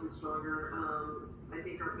modestly stronger. I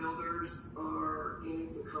think our builders are gaining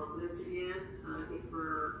some confidence again. I think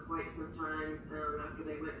for quite some time, after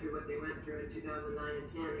they went through what they went through in 2009 and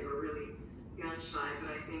 10, they were really gun shy, but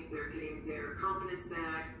I think they're getting their confidence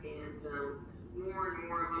back, and more and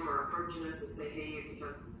more of them are approaching us and say, hey, if you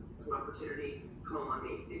have some opportunity, call on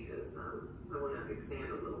me, because I want to expand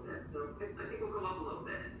a little bit. So I think we'll go up a little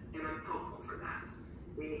bit, and I'm hopeful for that.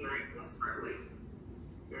 We need desperately.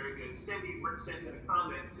 Very good. Cindy sent in a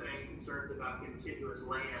comment saying concerns about contiguous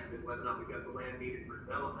land and whether or not we got the land needed for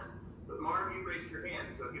development. But Marv, you raised your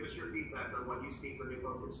hand, so give us your feedback on what you see for new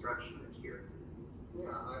home construction next year.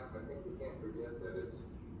 Yeah, I think we can't forget that it's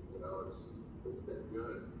been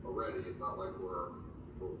good already. It's not like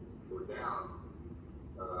we're down,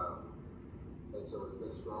 and so it's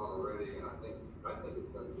been strong already. And I think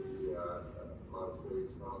it's going to be modestly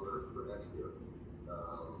stronger for next year.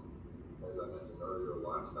 As I mentioned earlier,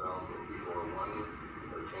 lifestyles that people are wanting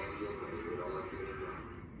are changing, and you can only get it in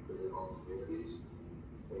the new home communities.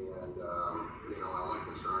 And my only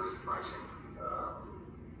concern is pricing.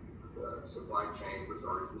 The supply chain, we're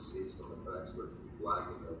starting to see some effects with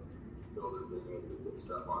lagging of builders being able to get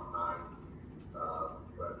stuff on time.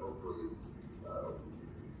 But hopefully,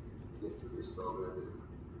 get through this COVID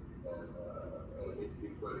and it can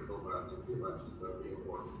be critical, but I think the election is going to be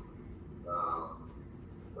important.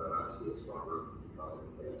 But I see it stronger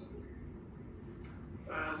next week.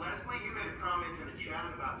 Leslie, you made a comment in the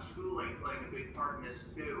chat about schooling playing a big part in this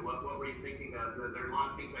too. What were you thinking of? There are a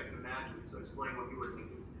lot of things I can imagine, so explain what you were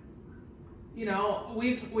thinking. You know,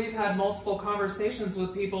 we've had multiple conversations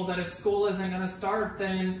with people that if school isn't going to start,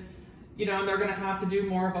 then, you know, they're going to have to do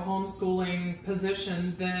more of a homeschooling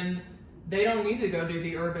position, then they don't need to go do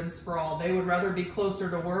the urban sprawl. They would rather be closer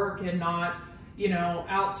to work and not, you know,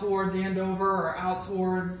 out towards Andover or out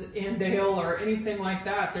towards Andale or anything like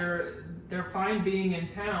that. They're fine being in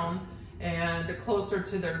town and closer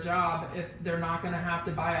to their job if they're not going to have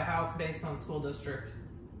to buy a house based on school district.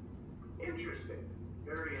 Interesting.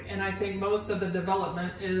 Very interesting. And I think most of the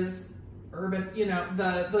development is urban, you know,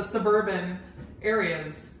 the suburban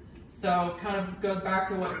areas. So kind of goes back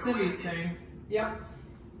to what Cindy's saying. Yep.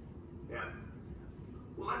 Yeah.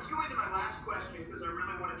 Well, let's go into my last question because I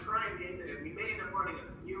really want to try and get into it. We may end up running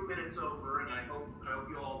a few minutes over, and I hope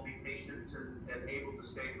you'll all be patient and able to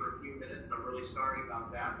stay for a few minutes. I'm really sorry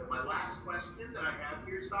about that. But my last question that I have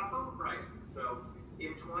here is about home prices. So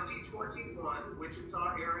in 2021,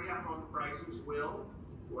 Wichita area home prices will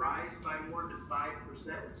rise by more than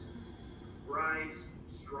 5%, rise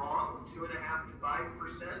strong, 2.5% to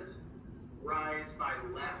 5%, rise by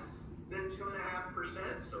less than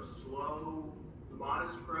 2.5%, so slow,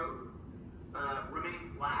 modest growth,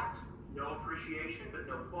 remain flat, no appreciation but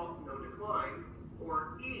no decline,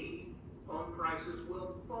 or E, home prices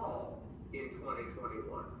will fall in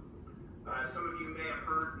 2021. Some of you may have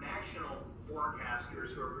heard national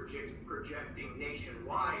forecasters who are projecting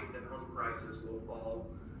nationwide that home prices will fall.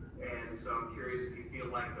 And so I'm curious if you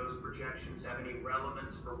feel like those projections have any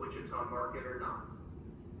relevance for Wichita market or not.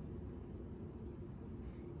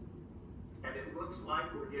 And it looks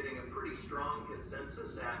like we're getting a pretty strong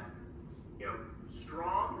consensus at, you know,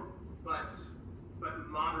 strong but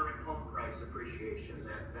moderate home price appreciation.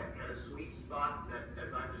 That kind of sweet spot that,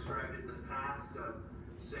 as I've described it in the past,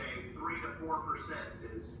 say 3 to 4%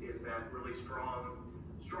 is that really strong,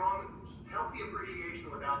 healthy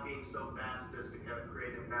appreciation without being so fast as to kind of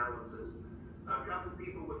create imbalances. A couple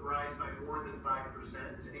people with rise by more than 5%.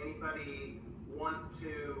 Anybody want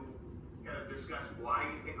to kind of discuss why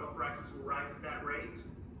you think home prices will rise at that rate?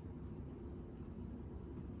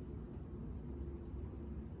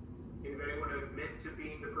 Anybody want to admit to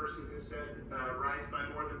being the person who said rise by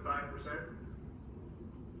more than 5%?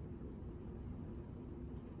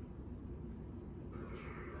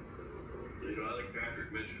 You know, I think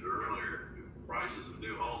Patrick mentioned earlier, if prices of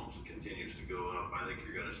new homes continues to go up, I think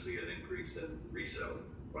you're going to see an increase in resale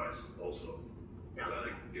price also. Yeah. I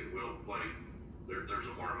think it will play. There's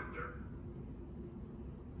a market there.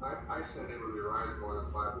 I said it would rise more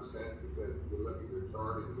than 5% because if you look at your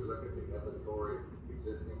chart and you look at the inventory of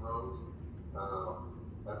existing homes,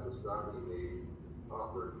 that's what's driving the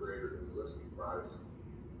offers greater than the listing price.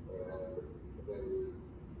 And then you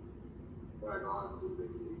tag on to the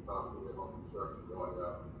cost of the home construction going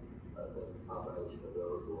up. I think the combination of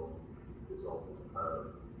those will result in a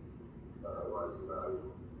higher rising value.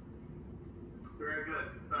 Very good.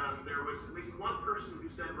 There was at least one person who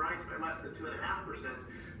said rise by less than 2.5%.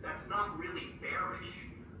 That's not really bearish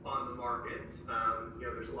on the market.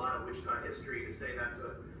 There's a lot of Wichita history to say that's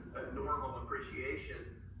a normal appreciation.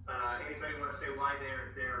 Anybody want to say why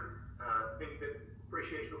they're think that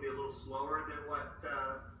appreciation will be a little slower than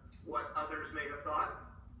what others may have thought?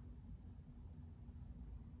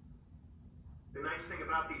 The nice thing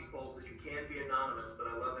about these polls is you can be anonymous, but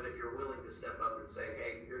I love it if you're willing to step up and say,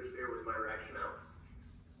 hey, here was my rationale.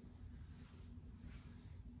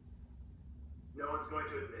 No one's going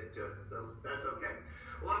to admit to it, so that's okay.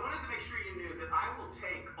 Well, I wanted to make sure you knew that I will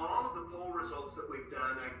take all of the poll results that we've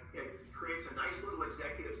done. It creates a nice little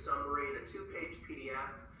executive summary and a 2-page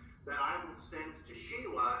PDF that I will send to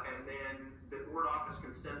Sheila, and then the board office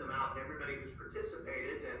can send them out to everybody who's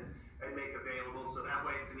participated and make available. So that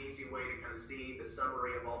way it's an easy way to kind of see the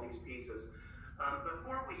summary of all these pieces.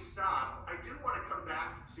 Before we stop, I do want to come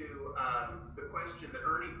back to the question that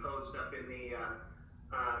Ernie posed up in the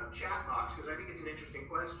chat box, because I think it's an interesting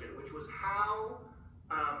question, which was how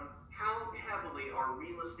heavily are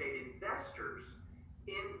real estate investors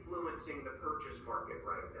influencing the purchase market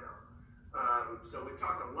right now? So we've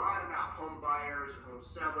talked a lot about home buyers, home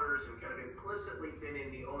sellers, and kind of implicitly been in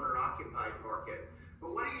the owner-occupied market.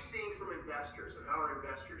 But what are you seeing from investors, and how are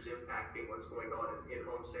investors impacting what's going on in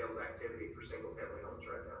home sales activity for single-family homes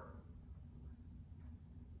right now?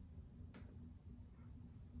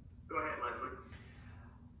 Go ahead, Leslie.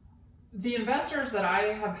 The investors that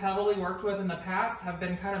I have heavily worked with in the past have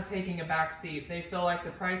been kind of taking a back seat. They feel like the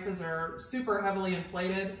prices are super heavily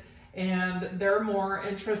inflated, and they're more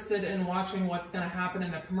interested in watching what's going to happen in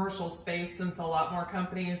the commercial space, since a lot more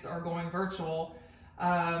companies are going virtual,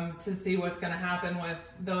 to see what's going to happen with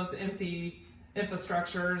those empty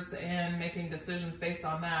infrastructures and making decisions based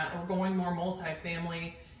on that, or going more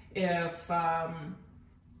multifamily if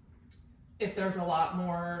there's a lot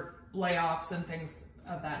more layoffs and things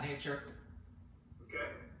of that nature. Okay.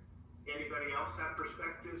 Anybody else have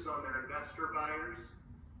perspectives on their investor buyers?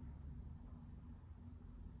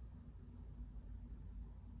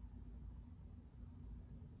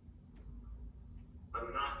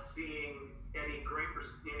 I'm not seeing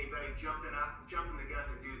anybody jumping the gun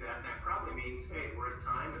to do that, and that probably means, hey, we're at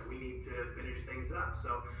time and we need to finish things up.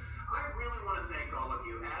 So I really want to thank all of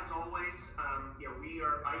you. As always,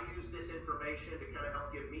 I use this information to kind of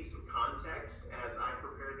help give me some context as I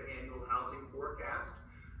prepare the annual housing forecast.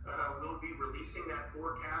 We'll be releasing that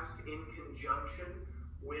forecast in conjunction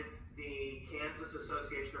with the Kansas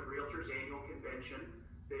Association of Realtors annual convention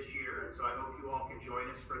this year, and so I hope you all can join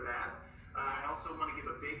us for that. I also want to give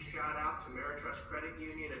a big shout out to Ameritrust Credit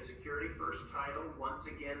Union and Security First Title. Once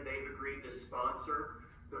again, they've agreed to sponsor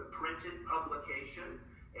the printed publication,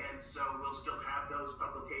 and so we'll still have those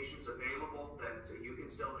publications available that you can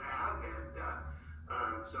still have,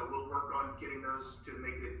 and so we'll work on getting those to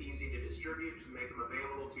make it easy to distribute, to make them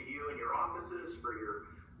available to you in your offices for your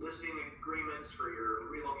listing agreements, for your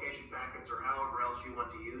relocation packets, or however else you want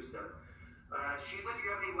to use them. Sheila, do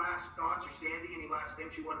you have any last thoughts, or Sandy, any last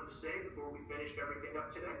things you wanted to say before we finished everything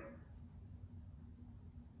up today?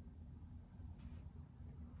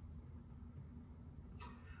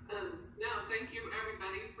 No, thank you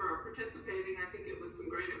everybody for participating. I think it was some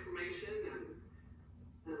great information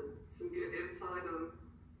and some good insight on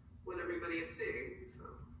what everybody is seeing.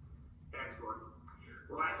 So. Excellent.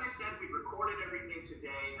 Well, as I said, we recorded everything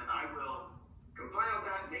today, and I will compile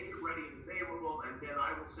that, make it ready and available, and then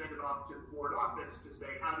I will send it off to the board office to say,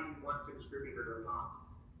 how do you want to distribute it or not?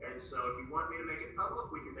 And so if you want me to make it public,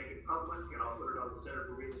 we can make it public, and I'll put it on the Center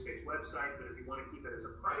for Real Estate's website. But if you want to keep it as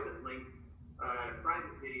a private link,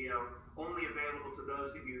 private video, only available to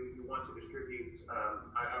those that you want to distribute,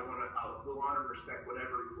 we'll honor and respect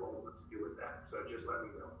whatever you all want to do with that. So just let me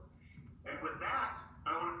know. And with that,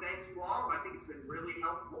 I want to thank you all. I think it's been really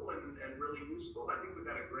helpful and really useful. I think we've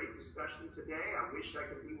had a great discussion today. I wish I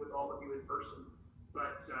could be with all of you in person,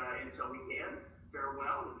 but until we can,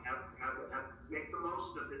 farewell, and make the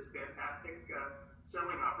most of this fantastic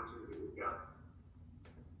selling opportunity we've got.